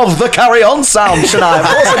memory of the carry-on sound, Shania. Of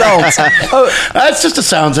course I don't. That's just the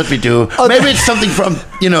sounds that we do. Maybe it's something from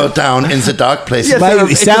down in the dark places. Mate,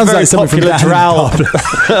 it sounds like something from popular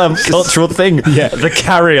the drow cultural thing. Yeah, the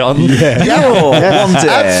carry-on. One day,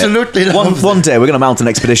 Absolutely. One day, we're going to mount an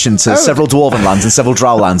expedition to several dwarven lands and several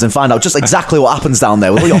drow lands and find out just exactly what happens down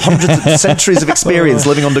there with all your hundreds of centuries of experience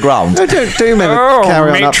living underground. No, do remember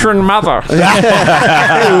carry on up. matron mother.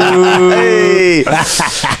 Hey.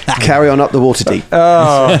 Carry on up the water deep.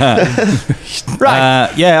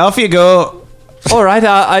 Right. Yeah, off you go. All right.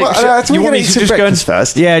 I think you we're want going me to eat to some just go breakfast and...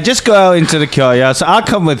 first. Yeah, just go out into the courtyard. So I'll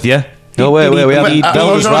come with you. No, wait, we haven't. Hold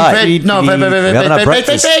Donald's on, right. wait, no, wait, haven't had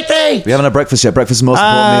breakfast. wait. We haven't had breakfast yet. Breakfast is the most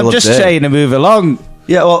important meal I'm of just the day. trying to move along.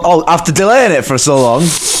 Yeah, well, after delaying it for so long.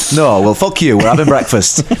 No, well, fuck you. We're having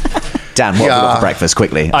breakfast. Dan, what have we got for breakfast?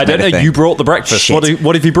 Quickly. I don't know. Anything. You brought the breakfast. Shit.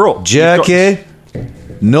 What have you brought? Jerky,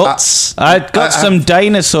 nuts. I got some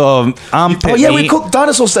dinosaur armpit Oh yeah, we meat. cooked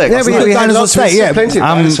dinosaur steak. Yeah, last we night. had dinosaur lots of steak, yeah. plenty of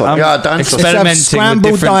I'm dinosaur. Yeah, dinosaur. experimenting with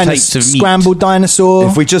different types of meat. Scrambled dinosaur.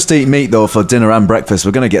 If we just eat meat though for dinner and breakfast,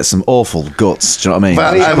 we're going to get some awful guts. Do you know what I mean?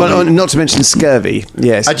 Well, Well, not to mention scurvy.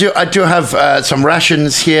 Yes. I do have some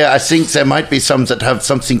rations here. I think there might be some that have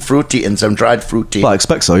something fruity in them, dried fruity. Well, I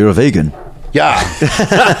expect so. You're a vegan, Yeah.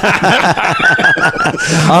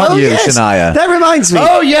 aren't you, yes. Shania? That reminds me.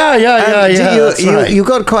 Oh yeah. That's right. You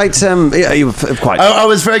got quite. You were quite. I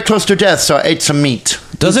was very close to death, so I ate some meat.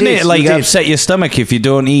 Doesn't You did, it like you did. upset your stomach if you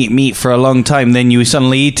don't eat meat for a long time? Then you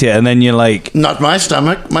suddenly eat it, and then you're like, Not my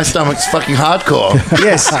stomach. My stomach's fucking hardcore.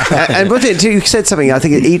 Yes, and what you said something. I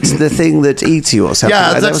think it eats the thing that eats you or something.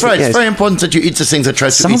 Yeah, like that, that's wasn't it? right. Yes. It's very important that you eat the things that try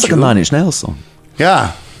to Sounds eat like you. a Nine Inch Nails song.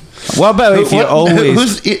 Yeah. what about if you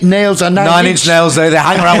always? Whose nails are 9 Inch Nails, they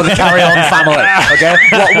hang around with the Carry On family. Okay,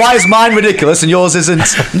 why is mine ridiculous and yours isn't?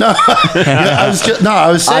 No, I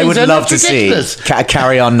was saying I would they're love not to see ridiculous.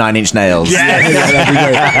 Carry On 9 Inch Nails.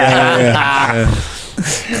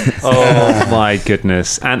 Oh my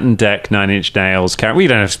goodness. Ant and Deck, 9 Inch Nails. We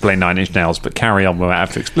don't have to explain 9 Inch Nails, but carry on. We'll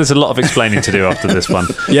have to. There's a lot of explaining to do after this one.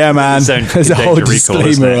 Yeah, man. Zone There's a whole danger recall, isn't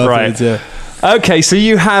disclaimer it? Right. afterwards, yeah. Okay, so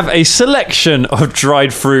you have a selection of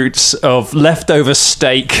dried fruits, of leftover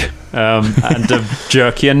steak, and of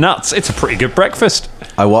jerky and nuts. It's a pretty good breakfast.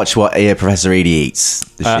 I watch what Professor Edie eats.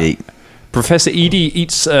 Does she eat? Professor Edie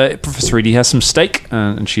eats. Professor Edie has some steak,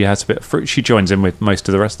 and she has a bit of fruit. She joins in with most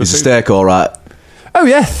of the rest of Is the the food. steak all right? Oh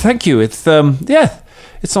yeah, thank you. It's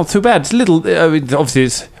It's not too bad. It's a little, obviously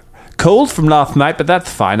it's cold from last night, but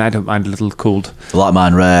that's fine. I don't mind a little cold. I like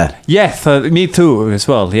mine rare. Yes, me too as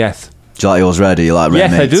well, yes. Do you like yours rare? Do you like rare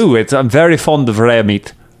Yes, meat? I do. I'm very fond of rare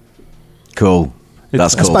meat. Cool.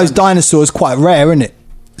 That's I cool. suppose dinosaurs quite rare, isn't it?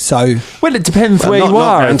 So, well, it depends where you Not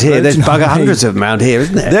are. around here. There's bugger hundreds of them around here,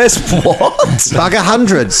 isn't there? There's what? Bugger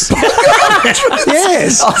hundreds.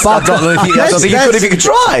 Yes. I don't think you could if you could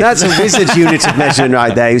try. That's a wizard's unit of measurement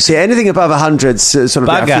right there. You see, anything above 100, sort of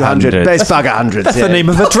a few hundred. hundreds. There's bugger hundreds. That's the name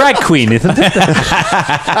of a drag queen, isn't it?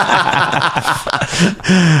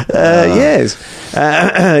 Yes.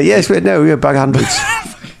 Yes, but no, we're bugger hundreds.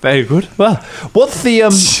 Very good. Well, what's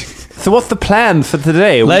the plan for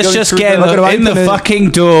today? Let's just get in the fucking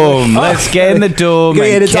dome. Let's get in the dome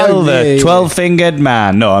and kill the 12-fingered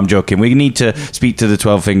man. No, I'm joking. We need to speak to the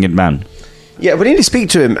 12-fingered man. Yeah, we need to speak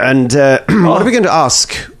to him. And what are we going to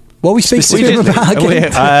ask? what we speak to him about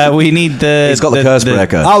again? We need the... He's got the curse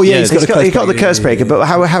breaker. Oh, yeah, He's got the curse breaker, but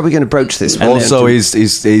how are we going to broach this? Also,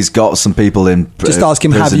 he's got some people in Just ask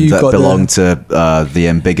him, have prison you that got belong to the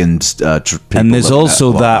embiggened people. And there's that-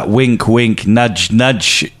 also that wink, wink, nudge,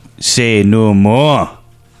 nudge, say no more.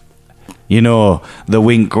 You know, the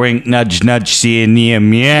wink, wink, nudge, nudge, say near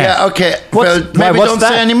me. Yeah, okay. Well, maybe what's don't that?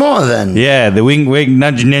 say any more then. Yeah, the wink, wink,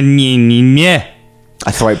 nudge, nudge, yeah.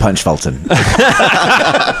 I throat punch Fulton.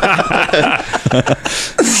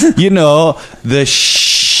 You know, the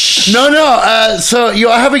shh. No. So you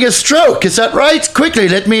are having a stroke, is that right? Quickly,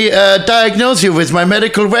 let me diagnose you with my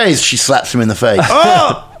medical ways. She slaps him in the face.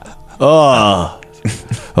 Oh.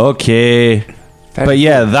 Okay. But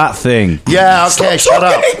yeah, that thing. Yeah, okay, shut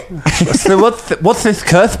up. So what's this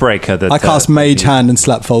curse breaker? That I cast Mage Hand and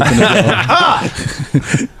slap Fulton as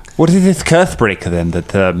well. What is this curse breaker then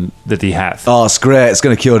that he has? Oh, it's great. It's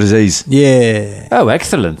going to cure disease. Yeah. Oh,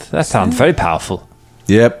 excellent! That sounds very powerful.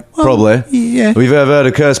 Yep, probably. Yeah. Have you ever heard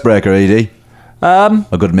of curse breaker, Edie? A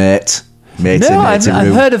good mate. No, I've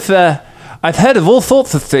heard of all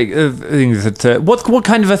sorts of things. That what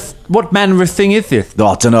kind of what manner of thing is this? Oh,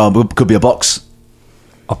 I don't know. Could be a box.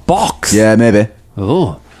 A box? Yeah, maybe.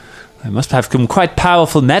 Oh, it must have some quite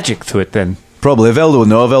powerful magic to it then. Probably. Velda will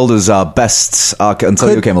know. Velda's our best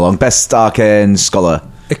until you came along. Best arcane scholar.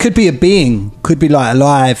 It could be a being. Could be like a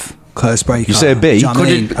live curse breaker. You say a bee? Do you know what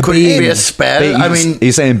I mean? Could it be a spell? Bees. I mean, Are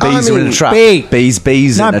you saying bees are in a trap? bee.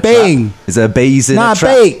 Bees Not in a being. trap. Is there bees in Not a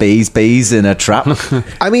trap? bee. Bees in a trap.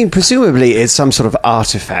 I mean, presumably it's some sort of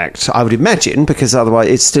artifact, I would imagine, because otherwise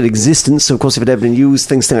it's still existence. So, of course, if it had been used,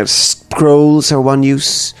 things like scrolls are one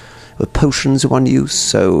use, or potions are one use,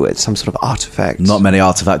 so it's some sort of artifact. Not many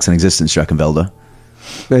artifacts in existence, do you reckon, Velda?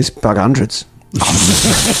 There's bug hundreds.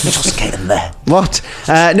 Just getting there. What?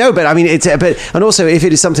 No, but I mean, it's and also if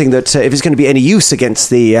it is something that if it's going to be any use against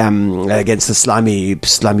the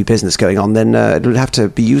slimy business going on, then it would have to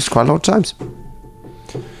be used quite a lot of times.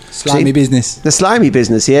 Slimy business. The slimy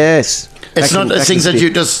business, yes. it's not a thing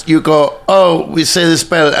that you go, oh, we say the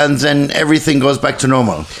spell and then everything goes back to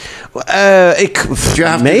normal. Do you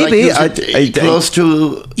have maybe to like, use it close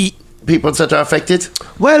to people that are affected?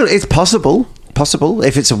 Well, it's possible.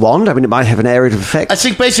 If it's a wand, I mean, it might have an area of effect. I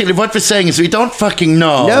think basically what we're saying is we don't fucking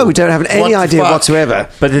know. No, we don't have any idea whatsoever.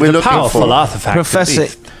 But it's We're a looking powerful for- artifact. Professor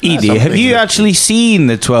Edie, something have you that- actually seen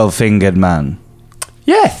the 12-fingered man?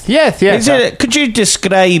 Yes. Could you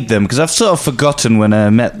describe them? Because I've sort of forgotten when I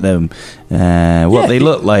met them what they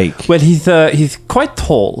look like. Well, he's quite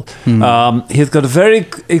tall. He's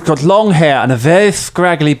got long hair and a very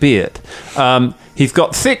scraggly beard. He's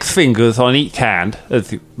got 6 fingers on each hand,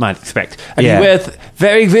 as you might expect, and Yeah. he wears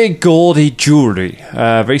very, very gaudy jewelry,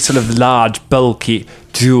 very sort of large, bulky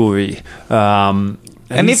jewelry. And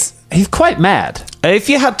he's quite mad. If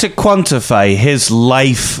you had to quantify his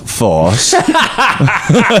life force,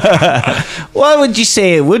 what would you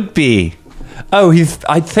say it would be? Oh,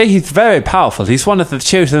 I'd say he's very powerful. He's one of the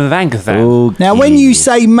children of Angathan. Now, when you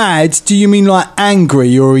say mad, do you mean like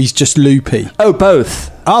angry or he's just loopy? Oh,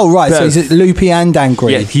 both. Oh, right. Both. So is it loopy and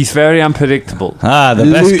angry? Yeah, he's very unpredictable. The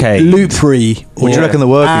best case. Loopery. What do you reckon the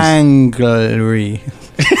word is? Angry.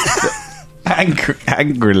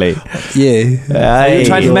 Angrily. Yeah. You're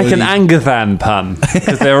trying to make an Angathan pun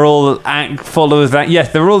because they're all followers.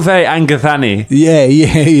 Yes, they're all very Angathani. Yeah.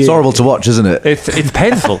 It's horrible to watch, isn't it? It's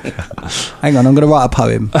painful. Hang on, I'm going to write a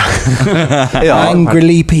poem.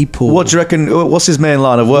 Angrily people. What do you reckon? What's his main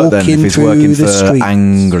line of work then? Walking If he's through working the for streets.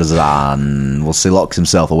 Angrazan, what's he locks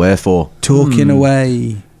himself away for? Talking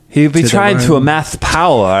away. He'd be trying to amass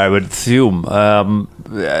power, I would assume.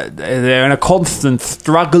 They're in a constant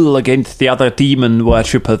struggle against the other demon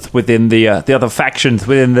worshippers within the other factions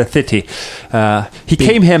within the city. He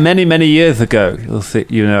came here many, many years ago,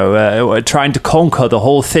 trying to conquer the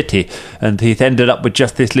whole city, and he's ended up with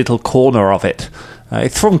just this little corner of it.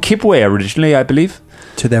 It's from Kibwe originally, I believe.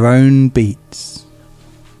 To their own beats.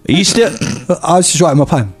 Are you still? I was just writing my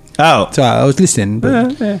poem. Oh, Sorry, I was listening.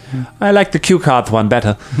 But I like the cue cards one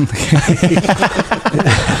better.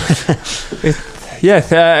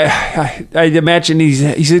 Yes, I imagine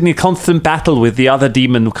he's in a constant battle with the other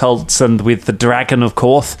demon cults and with the dragon, of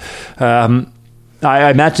course.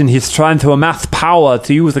 I imagine he's trying to amass power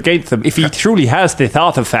to use against them. If he truly has this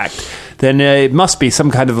artifact, then it must be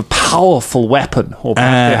some kind of a powerful weapon. Or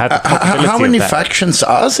how many factions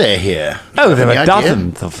are there here? Oh, there are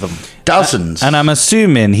dozens of them. Dozens. And I'm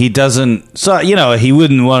assuming he doesn't. So he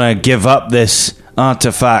wouldn't want to give up this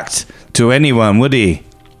artifact to anyone, would he?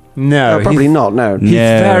 No, probably not. No, he's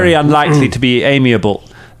very unlikely to be amiable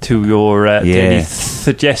to your daily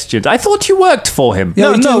suggestions. I thought you worked for him.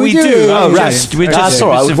 Yeah, we do. Oh, right. That's all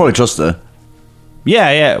right. We probably trust her.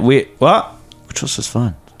 Yeah. We Trust us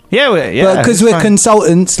fine. Yeah. Because we're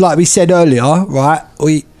consultants, like we said earlier, right?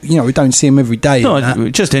 We don't see him every day. No, we're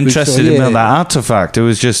just interested in that artifact. It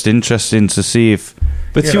was just interesting to see if.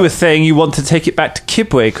 But you were saying you want to take it back to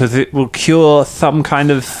Kibwe because it will cure some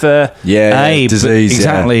kind of disease.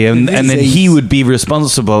 Exactly, and then he would be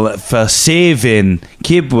responsible for saving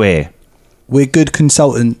Kibwe. We're good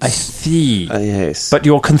consultants. I see. Yes. But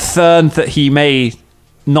you're concerned that he may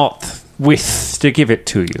not wish to give it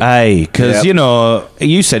to you. Aye, because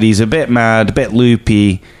you said he's a bit mad, a bit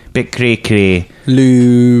loopy, a bit cray-cray.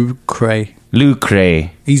 Lucre.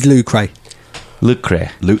 He's Lucre.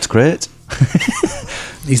 Loot's great.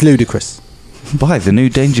 He's ludicrous. Buy the new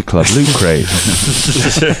Danger Club, Lucre.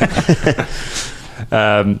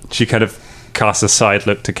 She kind of casts a side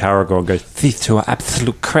look to Caragor and goes, "These two are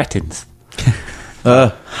absolute cretins."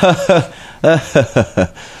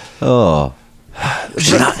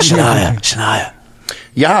 Shania.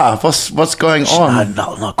 Yeah, what's going on?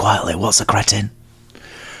 Not quietly. What's a cretin?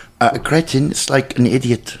 A cretin is like an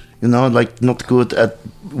idiot, like not good at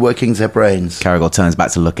working their brains. Caragor turns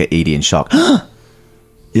back to look at Edie in shock.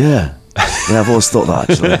 Yeah, I've always thought that,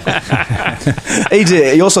 actually.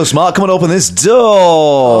 Edie, you're so smart. Come on, open this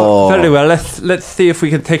door. Very well. Let's see if we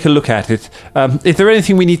can take a look at it. Is there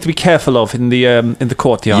anything we need to be careful of in the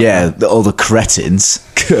courtyard? Yeah, all the cretins.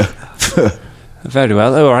 Very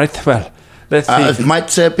well. All right. Well, let's see. Might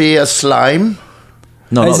there be a slime?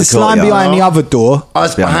 No, there's a slime behind the other door. Oh,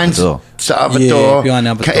 it's behind the other door. Behind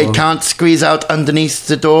the other door. It can't squeeze out underneath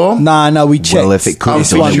the door? No, we checked. Well, if it could,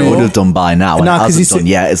 it would have done by now. No, it hasn't done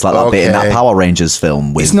yet. It's like that bit in that Power Rangers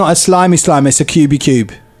film. It's not a slimy slime, it's a cubey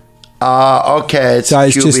cube. Okay. It's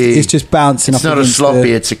just bouncing it's up. It's not a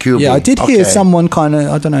sloppy, it's a cubey. Yeah, I did hear someone kind of,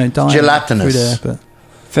 I don't know, dying. Gelatinous. Through there, but.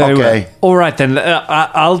 Very well. All right, then.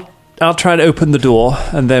 I'll try to open the door,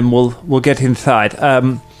 and then we'll get inside.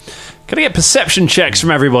 Can I get perception checks from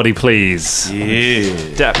everybody, please? Yeah.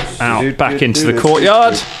 Step out back into the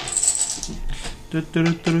courtyard.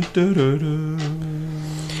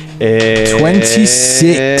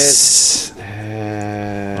 26.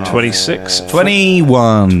 26.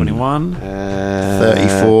 21. 21.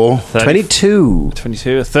 34. 22.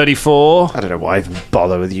 22. 34. I don't know why I even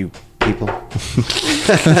bother with you people.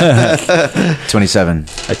 27.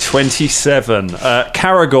 A 27.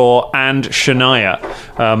 Caragor and Shania,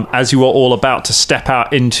 as you are all about to step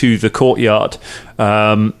out into the courtyard,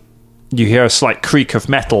 you hear a slight creak of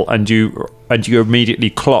metal, and you immediately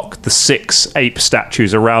clock the 6 ape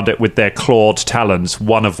statues around it with their clawed talons,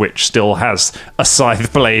 one of which still has a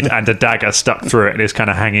scythe blade and a dagger stuck through it and is kind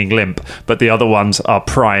of hanging limp, but the other ones are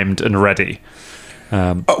primed and ready.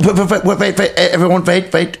 Wait, everyone,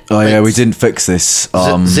 wait. Oh, yeah, we didn't fix this.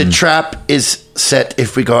 The trap is set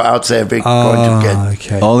if we go out there, we're going to get...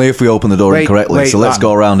 Okay. Only if we open the door incorrectly, so let's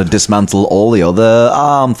go around and dismantle all the other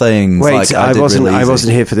arm things. Wait, I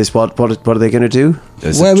wasn't here for this. What are they going to do?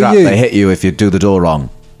 Where were you? They hit you if you do the door wrong.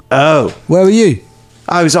 Oh. Where were you?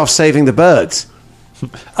 I was off saving the birds.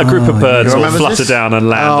 A group of birds will flutter down and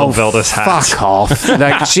land on Velda's hat. Fuck off.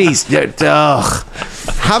 Like, jeez. Ugh.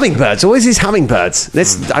 Hummingbirds. Always these hummingbirds.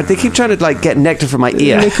 They keep trying to, get nectar from my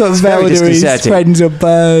ear. Look at Velda, his friends are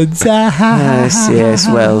birds. Yes,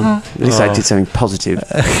 well, at least I did something positive.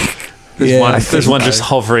 There's one just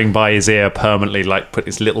hovering by his ear permanently, put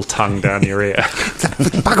his little tongue down your ear.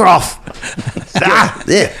 Bugger off.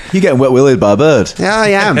 You're getting wet-willied by a bird. Yeah, I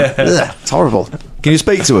am. Ugh, it's horrible. Can you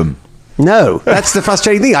speak to him? No, that's the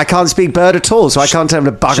frustrating thing. I can't speak bird at all, so I can't tell him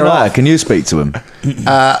to bugger off. Can you speak to him?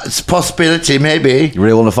 It's a possibility, maybe. You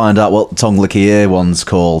really want to find out what tongue licky ear one's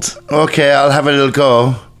called? Okay, I'll have a little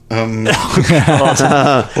go.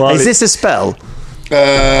 Is this a spell?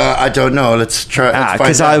 I don't know. Let's try.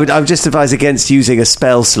 Because I would just advise against using a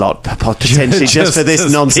spell slot potentially just for this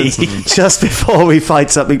nonsense. Just before we fight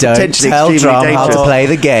something potentially tell extremely Drum dangerous. how to play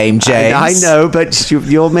the game, James. I know, but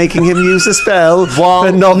you're making him use a spell.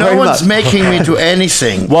 Well, not no very one's much. making me do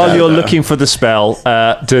anything. While you're looking for the spell,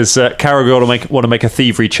 does Caragor want to make a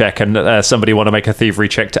thievery check, and somebody want to make a thievery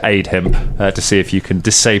check to aid him to see if you can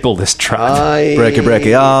disable this trap?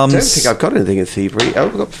 Breaky arms. I don't think I've got anything in thievery. Oh,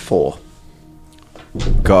 I've got 4.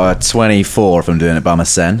 Got a 24 if I'm doing it by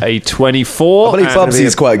myself. A 24. I believe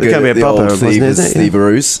Bubsy's quite good gonna be at a the old bubba, wasn't it?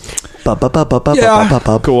 thieveroos.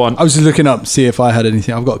 Go on. I was looking up to see if I had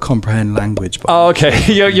anything. I've got comprehend language. But Oh, okay.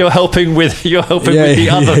 You're helping with the other thing.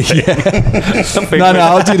 no,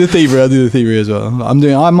 I'll do the thievery as well. I'm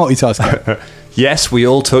multitasking. Yes, we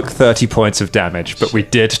all took 30 points of damage, but we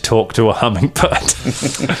did talk to a hummingbird.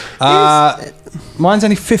 Mine's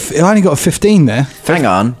only I only got a 15 there. Hang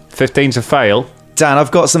on. 15's a fail. Dan,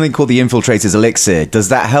 I've got something called the Infiltrator's Elixir. Does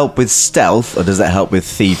that help with stealth, or does that help with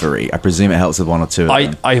thievery? I presume it helps with one or two of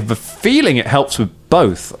them. I have a feeling it helps with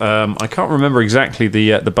both. I can't remember exactly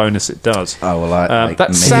the bonus it does. Oh, well,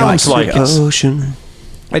 that sounds like Ocean.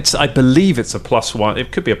 it's. I believe it's a +1.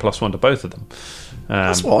 It could be a +1 to both of them.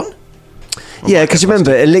 +1? Yeah, because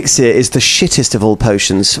remember, elixir is the shittest of all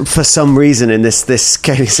potions for some reason in this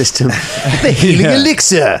scaling system. The healing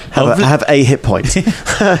elixir. Have a hit point.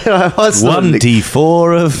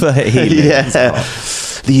 1d4 of healing. Yeah.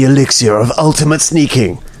 The elixir of ultimate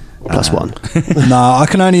sneaking. +1. Nah, I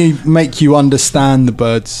can only make you understand the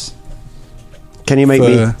birds Can you make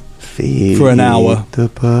me feed for an hour? The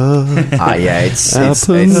bird. Yeah, it's to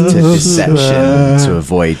deception to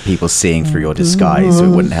avoid people seeing through your disguise, so it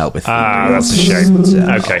wouldn't help with that's a shame.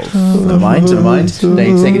 Okay. Never mind.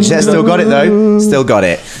 Still got it though. Still got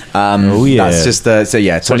it. Yeah. That's just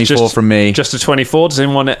 24 just, from me. Just a 24. Does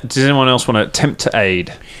anyone else want to attempt to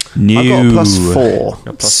aid? New. I've got a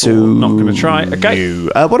 +4. So Not going to try. Okay.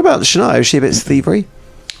 what about Shania? Is she a bit thievery?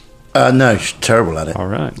 No, she's terrible at it. All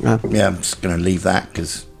right. Yeah, I'm just going to leave that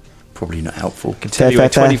because probably not helpful. I can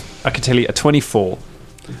tell you a 24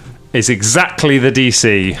 is exactly the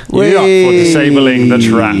DC for disabling the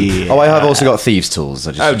trap. Oh, I have also got thieves' tools.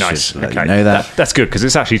 I just Nice. let Okay, you know that. that's good because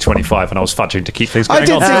it's actually 25, and I was fudging to keep things going I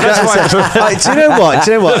did on. think do you know what?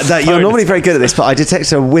 That you're normally very good at this, but I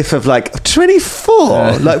detected a whiff of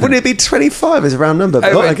 24. Wouldn't it be 25 as a round number?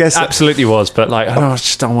 But I guess absolutely was, but I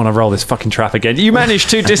just don't want to roll this fucking trap again. You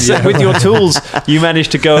managed to with your tools. You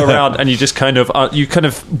managed to go around and you just kind of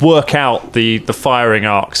work out the firing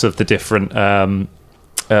arcs of the different.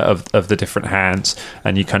 Of the different hands,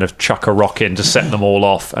 and you kind of chuck a rock in to set them all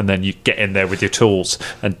off, and then you get in there with your tools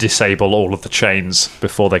and disable all of the chains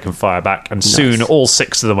before they can fire back, and soon all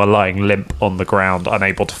 6 of them are lying limp on the ground,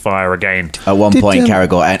 unable to fire again. At one point,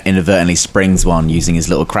 Caragor inadvertently springs one using his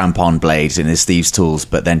little crampon blades in his thieves' tools,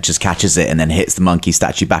 but then just catches it and then hits the monkey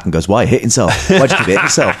statue back and goes, "Why hit himself? Why'd you hit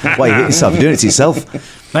yourself? Why you hit yourself? You're doing it to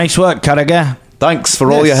yourself." Nice work, Carragher. Thanks for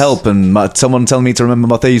all your help and someone telling me to remember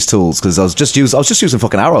my thieves' tools, because I was just using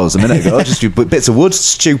fucking arrows a minute ago. Just bits of wood.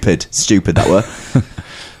 Stupid that were.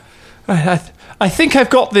 I think I've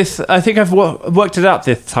got this. I think I've worked it out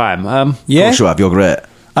this time. Yeah, Oh, sure, have. You're great.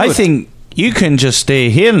 I think you can just stay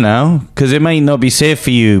here now because it might not be safe for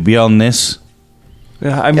you beyond this.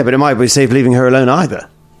 but it might be safe leaving her alone either.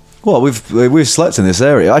 Well, we've slept in this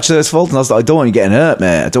area. Actually, it's fault. I don't want you getting hurt,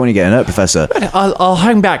 mate. I don't want you getting hurt, Professor. I'll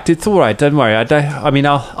hang back. It's all right. Don't worry.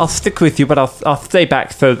 I'll stick with you, but I'll stay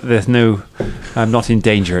back so that I'm not in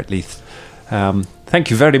danger at least.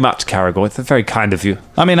 Thank you very much, Caragor. It's very kind of you.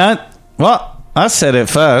 I mean, I said it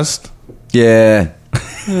first. Yeah.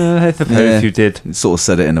 I suppose you did. You sort of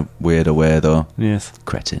said it in a weirder way, though. Yes.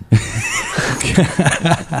 Cretin.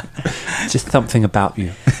 Just something about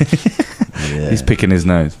you. Yeah. He's picking his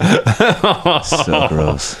nose. So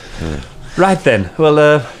gross. Right then.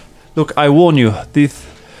 Well, look, I warn you.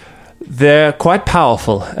 They're quite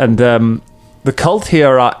powerful, and the cult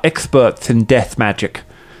here are experts in death magic.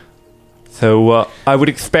 So I would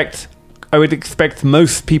expect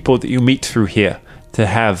most people that you meet through here to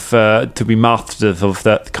have to be masters of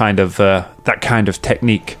that kind of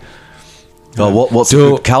technique. Well, what's a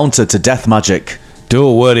good counter to death magic?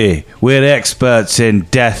 Don't worry, we're experts in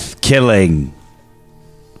death killing.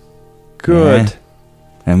 Good.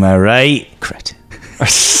 Yeah. Am I right? Cretin.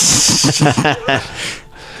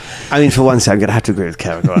 I mean, for one side, I'm going to have to agree with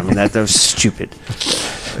Caragor. I mean, that was stupid.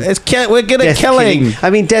 We're good at killing. I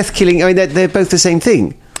mean, death killing. I mean, they're both the same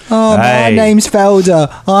thing. Oh, my name's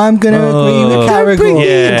Felder. I'm going to agree with Caragor.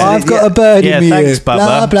 Yeah. I've got a bird in me. Thanks, Bubba.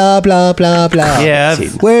 Blah, blah, blah, blah, blah. Yeah.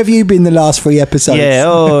 Where have you been the last 3 episodes?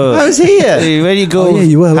 Yeah, I was here. Where do you go? Oh, yeah,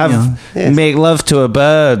 you were, weren't you? Make love to a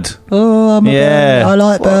bird. Oh, I'm a bird. I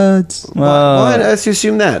like birds. Why on earth do you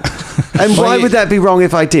assume that? And why would that be wrong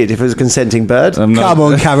if I did, if it was a consenting bird? Come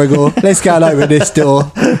on, Caragor. Let's go and open this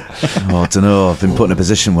door. I don't know. I've been put in a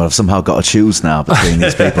position where I've somehow got to choose now between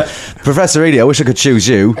these people. Professor Edie, I wish I could choose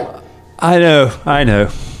you. I know.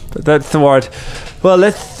 But that's the word. Well,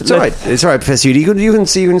 It's all right, Professor Edie. You can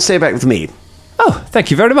stay back with me. Oh,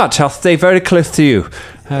 thank you very much. I'll stay very close to you.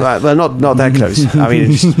 Right, well, not that close. I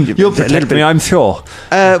mean, You'll protect me, I'm sure.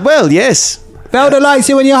 Well, yes. Felder likes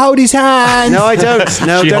it when you hold his hand. No, I don't.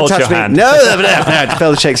 No, She don't holds touch your me. hand. No.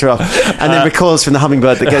 Felder shakes her off and then recoils from the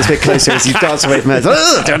hummingbird that gets a bit closer as he darts away from her.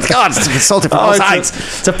 God, it's assaulted from all sides.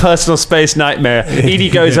 It's a personal space nightmare. Edie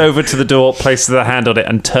goes over to the door, places her hand on it,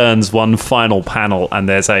 and turns one final panel, and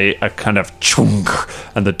there's a kind of chunk,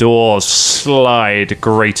 and the doors slide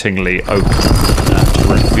gratingly open to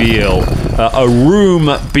reveal a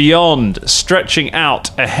room beyond, stretching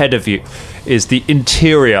out ahead of you. Is the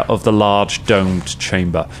interior of the large domed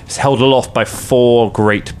chamber. It's held aloft by 4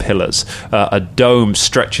 great pillars. A dome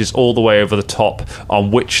stretches all the way over the top, on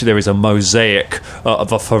which there is a mosaic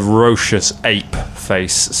of a ferocious ape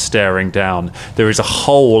face staring down. There is a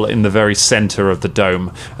hole in the very centre of the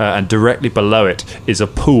dome, and directly below it is a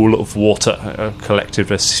pool of water collected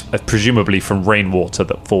presumably from rainwater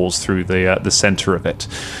that falls through the centre of it.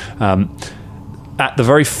 At the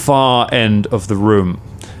very far end of the room,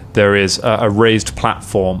 there is a raised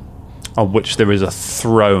platform on which there is a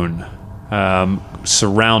throne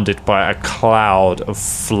surrounded by a cloud of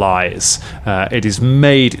flies. It is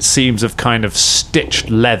made, it seems, of kind of stitched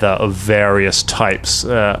leather of various types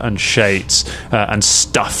and shades and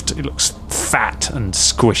stuffed. It looks fat and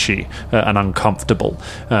squishy and uncomfortable.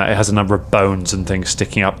 It has a number of bones and things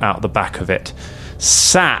sticking up out the back of it.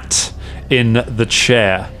 Sat in the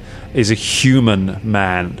chair is a human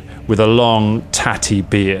man with a long, tatty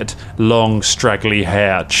beard, long, straggly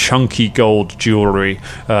hair, chunky gold jewellery,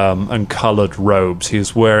 and coloured robes. He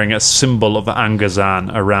is wearing a symbol of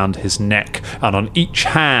Angazan around his neck, and on each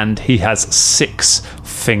hand he has 6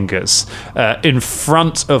 fingers. In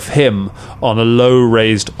front of him, on a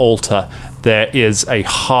low-raised altar, there is a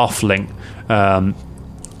halfling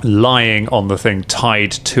lying on the thing,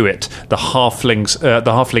 tied to it. The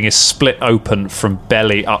halfling is split open from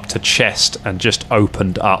belly up to chest and just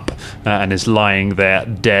opened up, and is lying there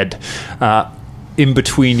dead. In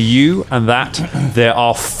between you and that, there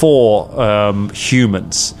are 4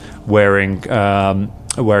 humans wearing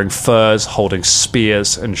furs, holding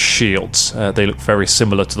spears and shields. They look very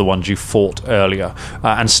similar to the ones you fought earlier.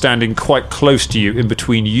 And standing quite close to you, in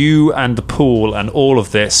between you and the pool and all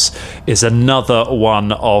of this, is another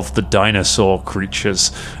one of the dinosaur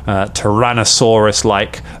creatures.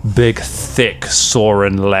 Tyrannosaurus-like, big, thick,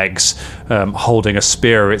 sauron legs, holding a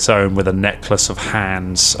spear of its own with a necklace of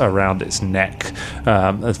hands around its neck.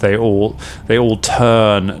 As they all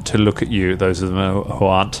turn to look at you, those of them who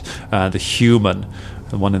aren't. The human,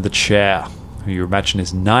 the one in the chair, who you imagine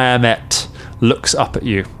is Nyamet, looks up at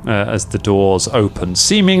you as the doors open,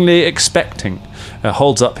 seemingly expecting,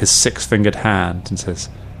 holds up his 6-fingered hand and says,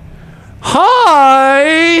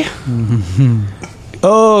 "Hi!"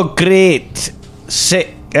 Oh, great.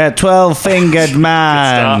 12-fingered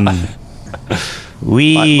man.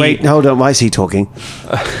 Wait, hold on. Why is he talking?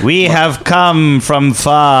 We have come from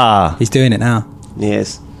far. He's doing it now.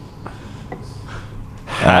 Yes.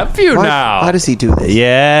 Have you now? Why does he do this?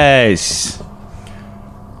 Yes.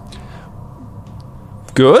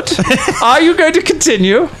 Good. Are you going to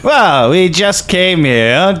continue? Well, we just came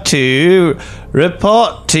here to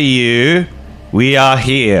report to you we are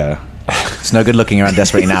here. It's no good looking around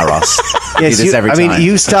desperately now, Ross. Yes, do this every I time. mean,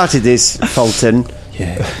 you started this, Fulton.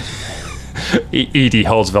 Yeah. Edie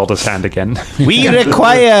holds Velda's hand again. We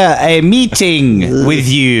require a meeting with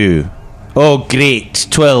you. Oh, great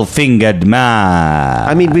 12-fingered man.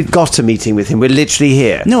 I mean, we've got a meeting with him. We're literally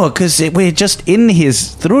here. No, because we're just in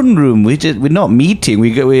his throne room. We're not meeting.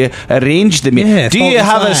 We arrange the meeting. Yeah, Do you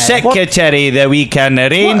have a secretary that we can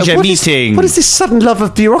arrange a meeting? What is this sudden love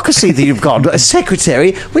of bureaucracy that you've got? A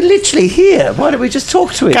secretary? We're literally here. Why don't we just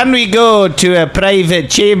talk to him? Can we go to a private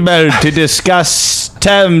chamber to discuss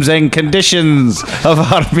terms and conditions of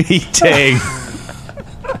our meeting?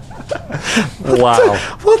 Wow.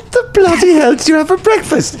 What the bloody hell did you have for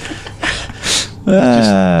breakfast?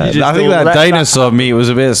 I think that dinosaur meat was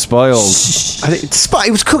a bit spoiled. I think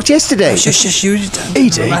it was cooked yesterday. Shush, you.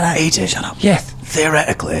 Edie, Shut up. Yes,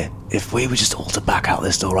 theoretically, if we were just all to back out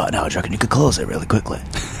this door right now, do you reckon you could close it really quickly?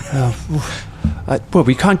 Well,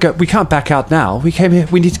 we can't back out now. We came here.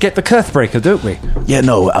 We need to get the curse breaker, don't we? Yeah,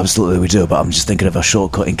 no, absolutely we do. But I'm just thinking of a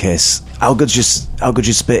shortcut in case. How good's your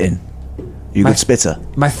spitting? You a good spitter?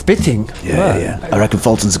 My spitting? Yeah. I reckon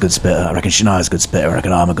Fulton's a good spitter. I reckon Shania's a good spitter. I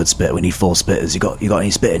reckon I'm a good spitter. We need 4 spitters. You got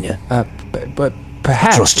any spit in you? But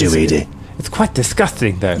perhaps. Trust you, Edie. It's quite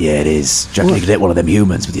disgusting, though. Yeah, it is. Do you reckon you could hit one of them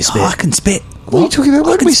humans with your spit? I can spit. What are you talking about?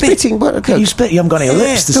 What are we spitting? Can you spit? You haven't got any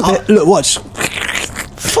lips to spit. Look, watch.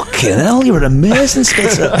 Fucking hell, you're an amazing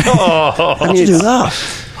spitter. How did you do that?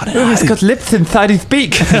 I don't know. He's got lips inside his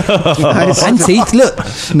beak. And teeth, look.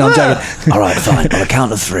 No, I'm joking. All right, fine. On a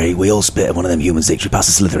count of 3, we all spit at one of them humans each. We pass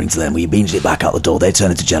the slithering to them. We beamed it back out the door. They turn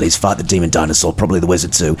into jellies, fight the demon dinosaur, probably the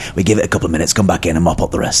wizard too. We give it a couple of minutes, come back in and mop up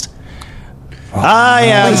the rest. I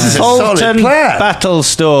am This is a solid Fulton plan.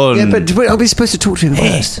 Battlestone. Yeah, but are we supposed to talk to him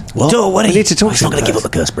first? What? We need to talk He's to not him going to give up first. the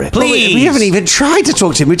curse break. Please. We haven't even tried to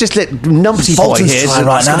talk to him. We just let numpty boy Fulton's here. trying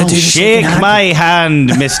right now. Shake my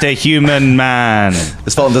hand, Mr. Human Man.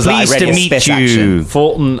 As Fulton does that, I Pleased ready to a meet spit you. action.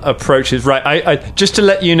 Fulton approaches. Right, I just to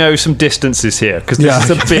let you know some distances here, because this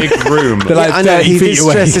is a big room. They're like I know, 30 he feet did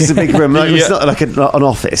away. stress It's a big room. Like, Yeah. It's not like an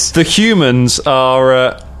office. The humans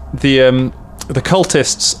are the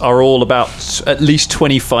cultists are all about at least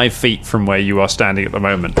 25 feet from where you are standing at the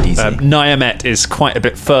moment. Nyamet is quite a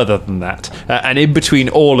bit further than that, and in between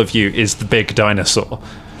all of you is the big dinosaur.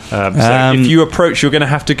 So if you approach, you're going to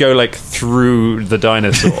have to go like through the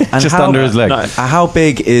dinosaur. And Just under his leg. No. How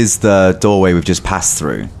big is the doorway we've just passed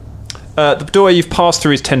through? The doorway you've passed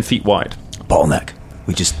through is 10 feet wide. Bottleneck.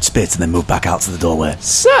 We just spit and then move back out to the doorway.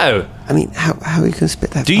 So, I mean, how are you going to spit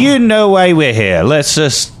that? Do you know why we're here? Let's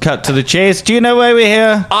just cut to the chase. Do you know why we're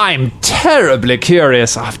here? I'm terribly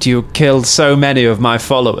curious after you killed so many of my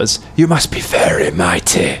followers. You must be very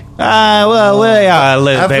mighty. Well, we are a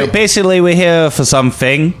little Have bit. we- Basically, we're here for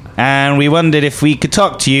something, and we wondered if we could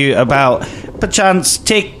talk to you about, perchance,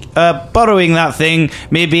 borrowing that thing,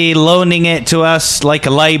 maybe loaning it to us like a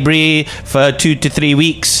library for 2 to 3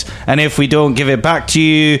 weeks, and if we don't give it back to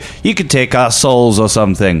you, you could take our souls or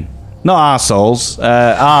something. Not our souls,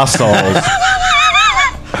 our souls.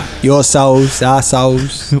 Your souls, our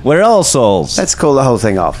souls. We're all souls. Let's call the whole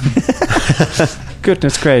thing off.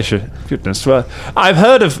 Goodness gracious, goodness. Well, I've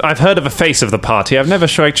heard of a face of the party. I've never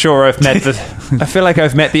quite sure I've met the. I feel like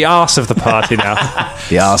I've met the arse of the party now,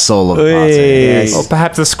 The arsehole of the party. Hey. or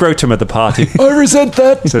perhaps the scrotum of the party. I resent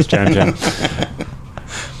that, says Jan Jan.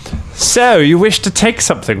 So you wish to take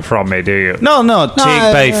something from me, do you? No, take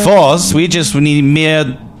by force. We just need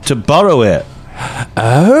mere to borrow it.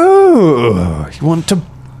 Oh, you want to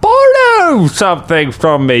borrow something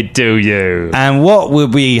from me, do you? And what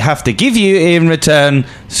would we have to give you in return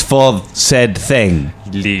for said thing?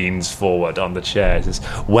 He leans forward on the chair and says,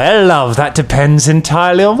 well, love, that depends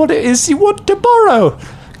entirely on what it is you want to borrow.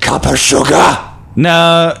 Cup of sugar?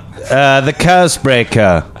 No, the curse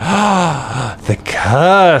breaker. The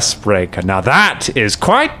curse breaker. Now that is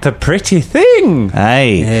quite the pretty thing.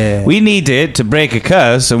 Hey, we need it to break a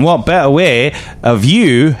curse, and what better way of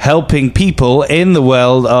you helping people in the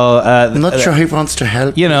world, or I'm not sure who wants to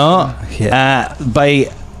help. you know,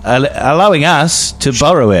 by allowing us to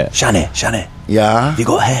borrow it. Shani, Yeah. have you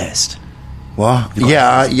got haste? What?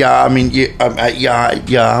 Yeah. I mean,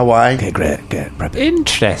 yeah. Why? Okay, great. Grab it.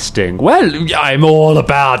 Interesting. Well, I'm all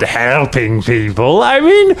about helping people. I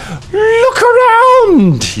mean, look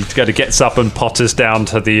around. He kind of gets up and potters down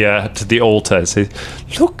to the altar and says,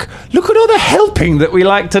 look at all the helping that we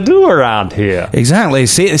like to do around here. Exactly.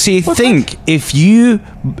 See, think if you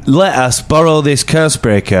let us borrow this curse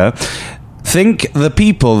breaker, think the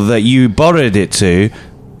people that you borrowed it to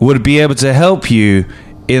would be able to help you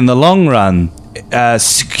in the long run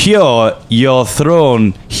secure your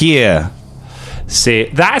throne here. See,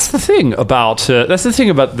 that's the thing about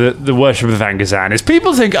the worship of Vangazan is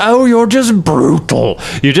people think, oh, you're just brutal.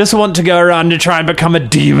 You just want to go around and try and become a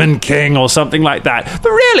demon king or something like that. But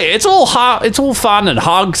really, it's all fun and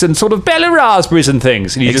hugs and sort of belly raspberries and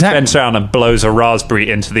things. And he just bends around and blows a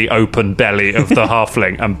raspberry into the open belly of the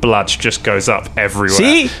halfling, and blood just goes up everywhere.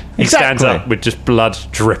 See? He stands up with just blood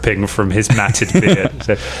dripping from his matted beard.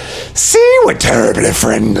 So, see, we're terribly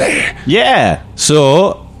friendly. Yeah.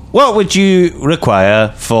 So, what would you require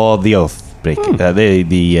for the oath breaker?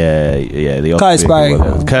 The oath Curse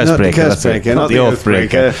breaker. Curse Not the breaker. curse That's it. breaker, Not the oath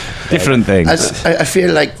breaker. Different things. I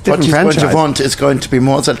feel like what Different he's going to franchise. want is going to be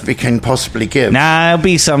more than we can possibly give. Nah, it'll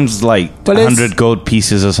be some like Well, it's- 100 gold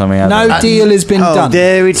pieces or something. I don't No know. deal has been Oh, done.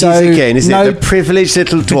 there it is So, again, isn't no, it? The privileged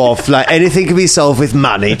little dwarf. Like, anything can be solved with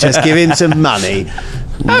money. Just give him some money.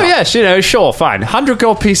 Oh, yes, sure, fine. 100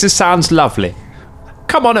 gold pieces sounds lovely.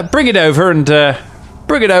 come on, bring it over and we'll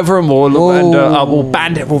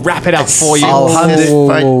band it. We'll wrap it up for you. I'll hand it.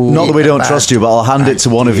 Not that we don't trust you, but I'll hand it to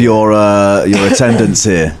one of your attendants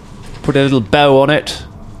here. Put a little bow on it.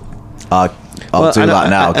 I'll do that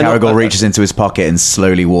now. Caragor reaches into his pocket and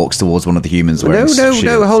slowly walks towards one of the humans wearing shields.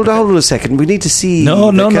 No, hold on a second. We need to see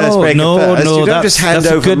No, first. that's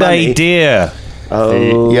a good idea.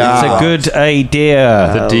 Oh, It's a good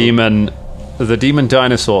idea. The demon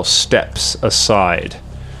dinosaur steps aside.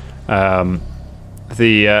 The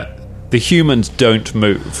humans don't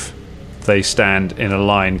move. They stand in a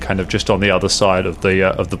line, kind of just on the other side of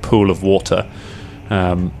the pool of water,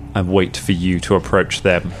 and wait for you to approach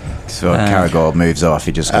them. So Caragor moves off.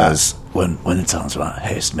 He just goes, When the time's right,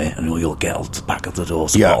 haste me, and you'll get out the back of the door,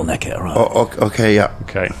 so bottleneck it, right? Okay, yeah.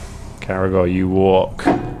 Okay, Caragor, you walk.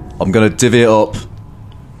 I'm going to divvy it up.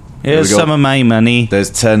 Here's some of my money.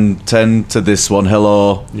 There's 10 to this one.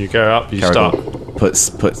 Hello. You go up. You Caragor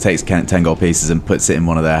start. takes 10 gold pieces and puts it in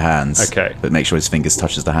one of their hands. Okay. But make sure his fingers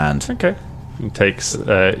touches the hand. Okay. He takes.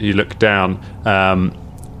 You look down.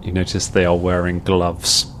 You notice they are wearing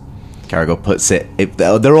gloves. Caragor puts it.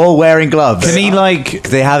 They're all wearing gloves. Can he Do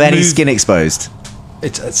they have any skin exposed?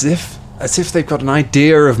 It's as if they've got an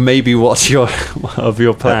idea of maybe what's your plan. Are They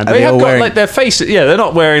they have all got wearing- like their faces. Yeah, they're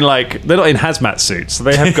not wearing they're not in hazmat suits. So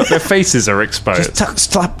they have got their faces are exposed.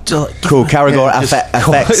 Cool. Caragor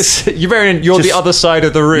affects. You're the other side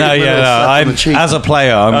of the room. As a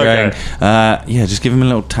player, I'm Okay. going. Just give him a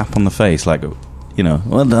little tap on the face, like,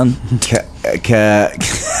 well done.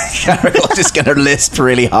 Caragor's just going to lisp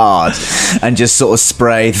really hard and just sort of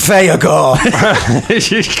spray. There you go.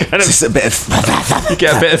 Just a bit of. You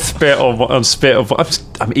get a bit of spit on spit of.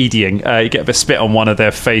 I'm eating. You get a bit of spit on one of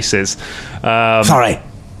their faces. Sorry.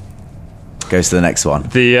 Goes to the next one.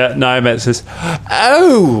 The Niomet says,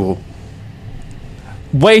 "Oh,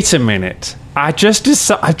 wait a minute! I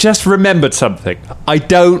just remembered something. I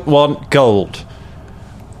don't want gold.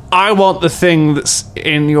 I want the thing that's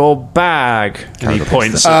in your bag." And he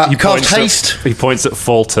points. He points at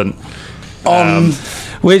Fulton.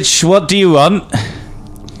 What do you want?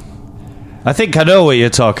 I think I know what you're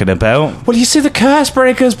talking about. Well, you see, the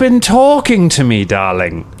Cursebreaker's been talking to me,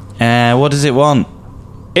 darling. What does it want?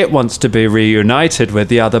 It wants to be reunited with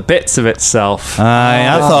the other bits of itself.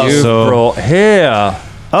 I thought you so. Brought here.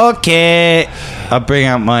 Okay. I bring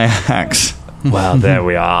out my axe. Well, there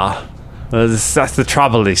we are. That's the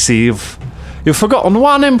trouble, you see. You've forgotten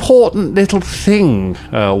one important little thing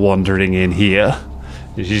wandering in here.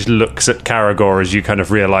 She just looks at Caragor as you kind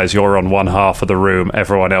of realise you're on one half of the room,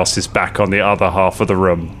 everyone else is back on the other half of the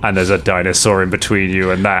room, and there's a dinosaur in between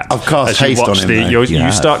you and that. I've cast haste on him.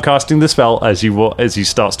 You start casting the spell as he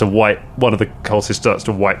starts to wipe. One of the cultists starts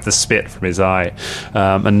to wipe the spit from his eye,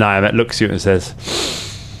 and Niomet looks at you and says,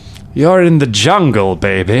 "You're in the jungle,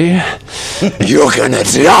 baby. You're gonna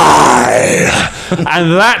die!"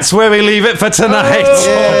 And that's where we leave it for tonight.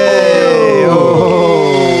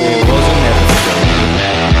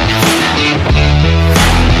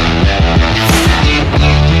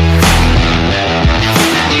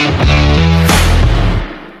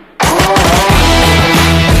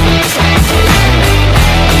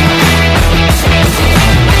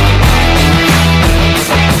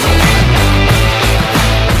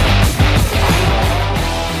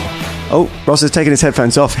 Oh, Ross has taken his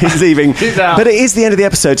headphones off. He's leaving. He's out. But it is the end of the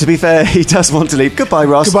episode. To be fair, he does want to leave. Goodbye,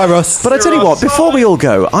 Ross. Goodbye, Ross. But I tell you what, before we all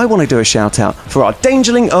go, I want to do a shout out for our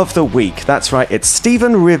Dangerling of the Week. That's right, it's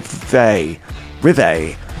Stephen Rivet.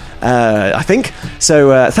 I think.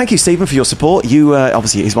 So thank you, Stephen, for your support. You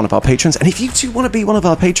obviously he's one of our patrons, and if you too want to be one of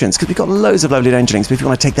our patrons, because we've got loads of lovely Dangerlings, but if you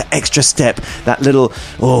want to take that extra step, that little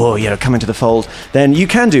come into the fold, then you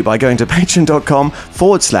can do by going to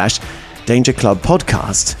patreon.com/Danger Club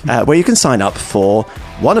Podcast, where you can sign up for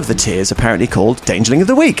one of the tiers apparently called Dangerling of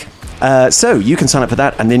the Week. So you can sign up for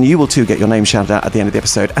that, and then you will too get your name shouted out at the end of the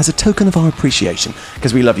episode as a token of our appreciation,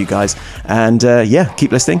 because we love you guys. And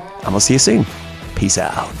keep listening, and we'll see you soon. Peace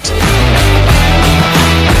out.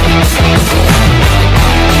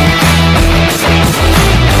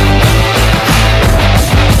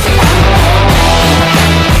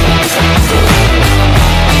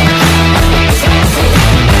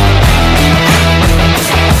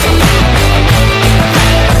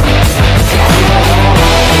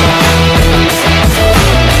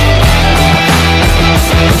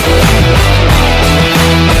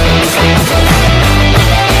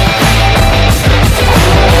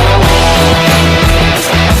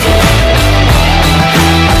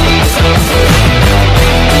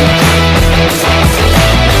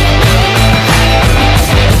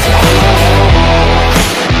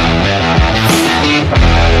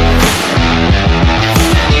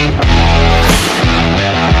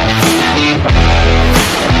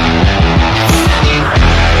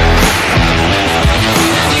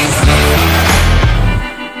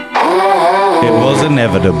 was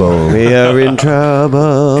inevitable. We are in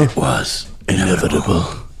trouble. It was inevitable.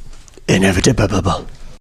 Inevitable.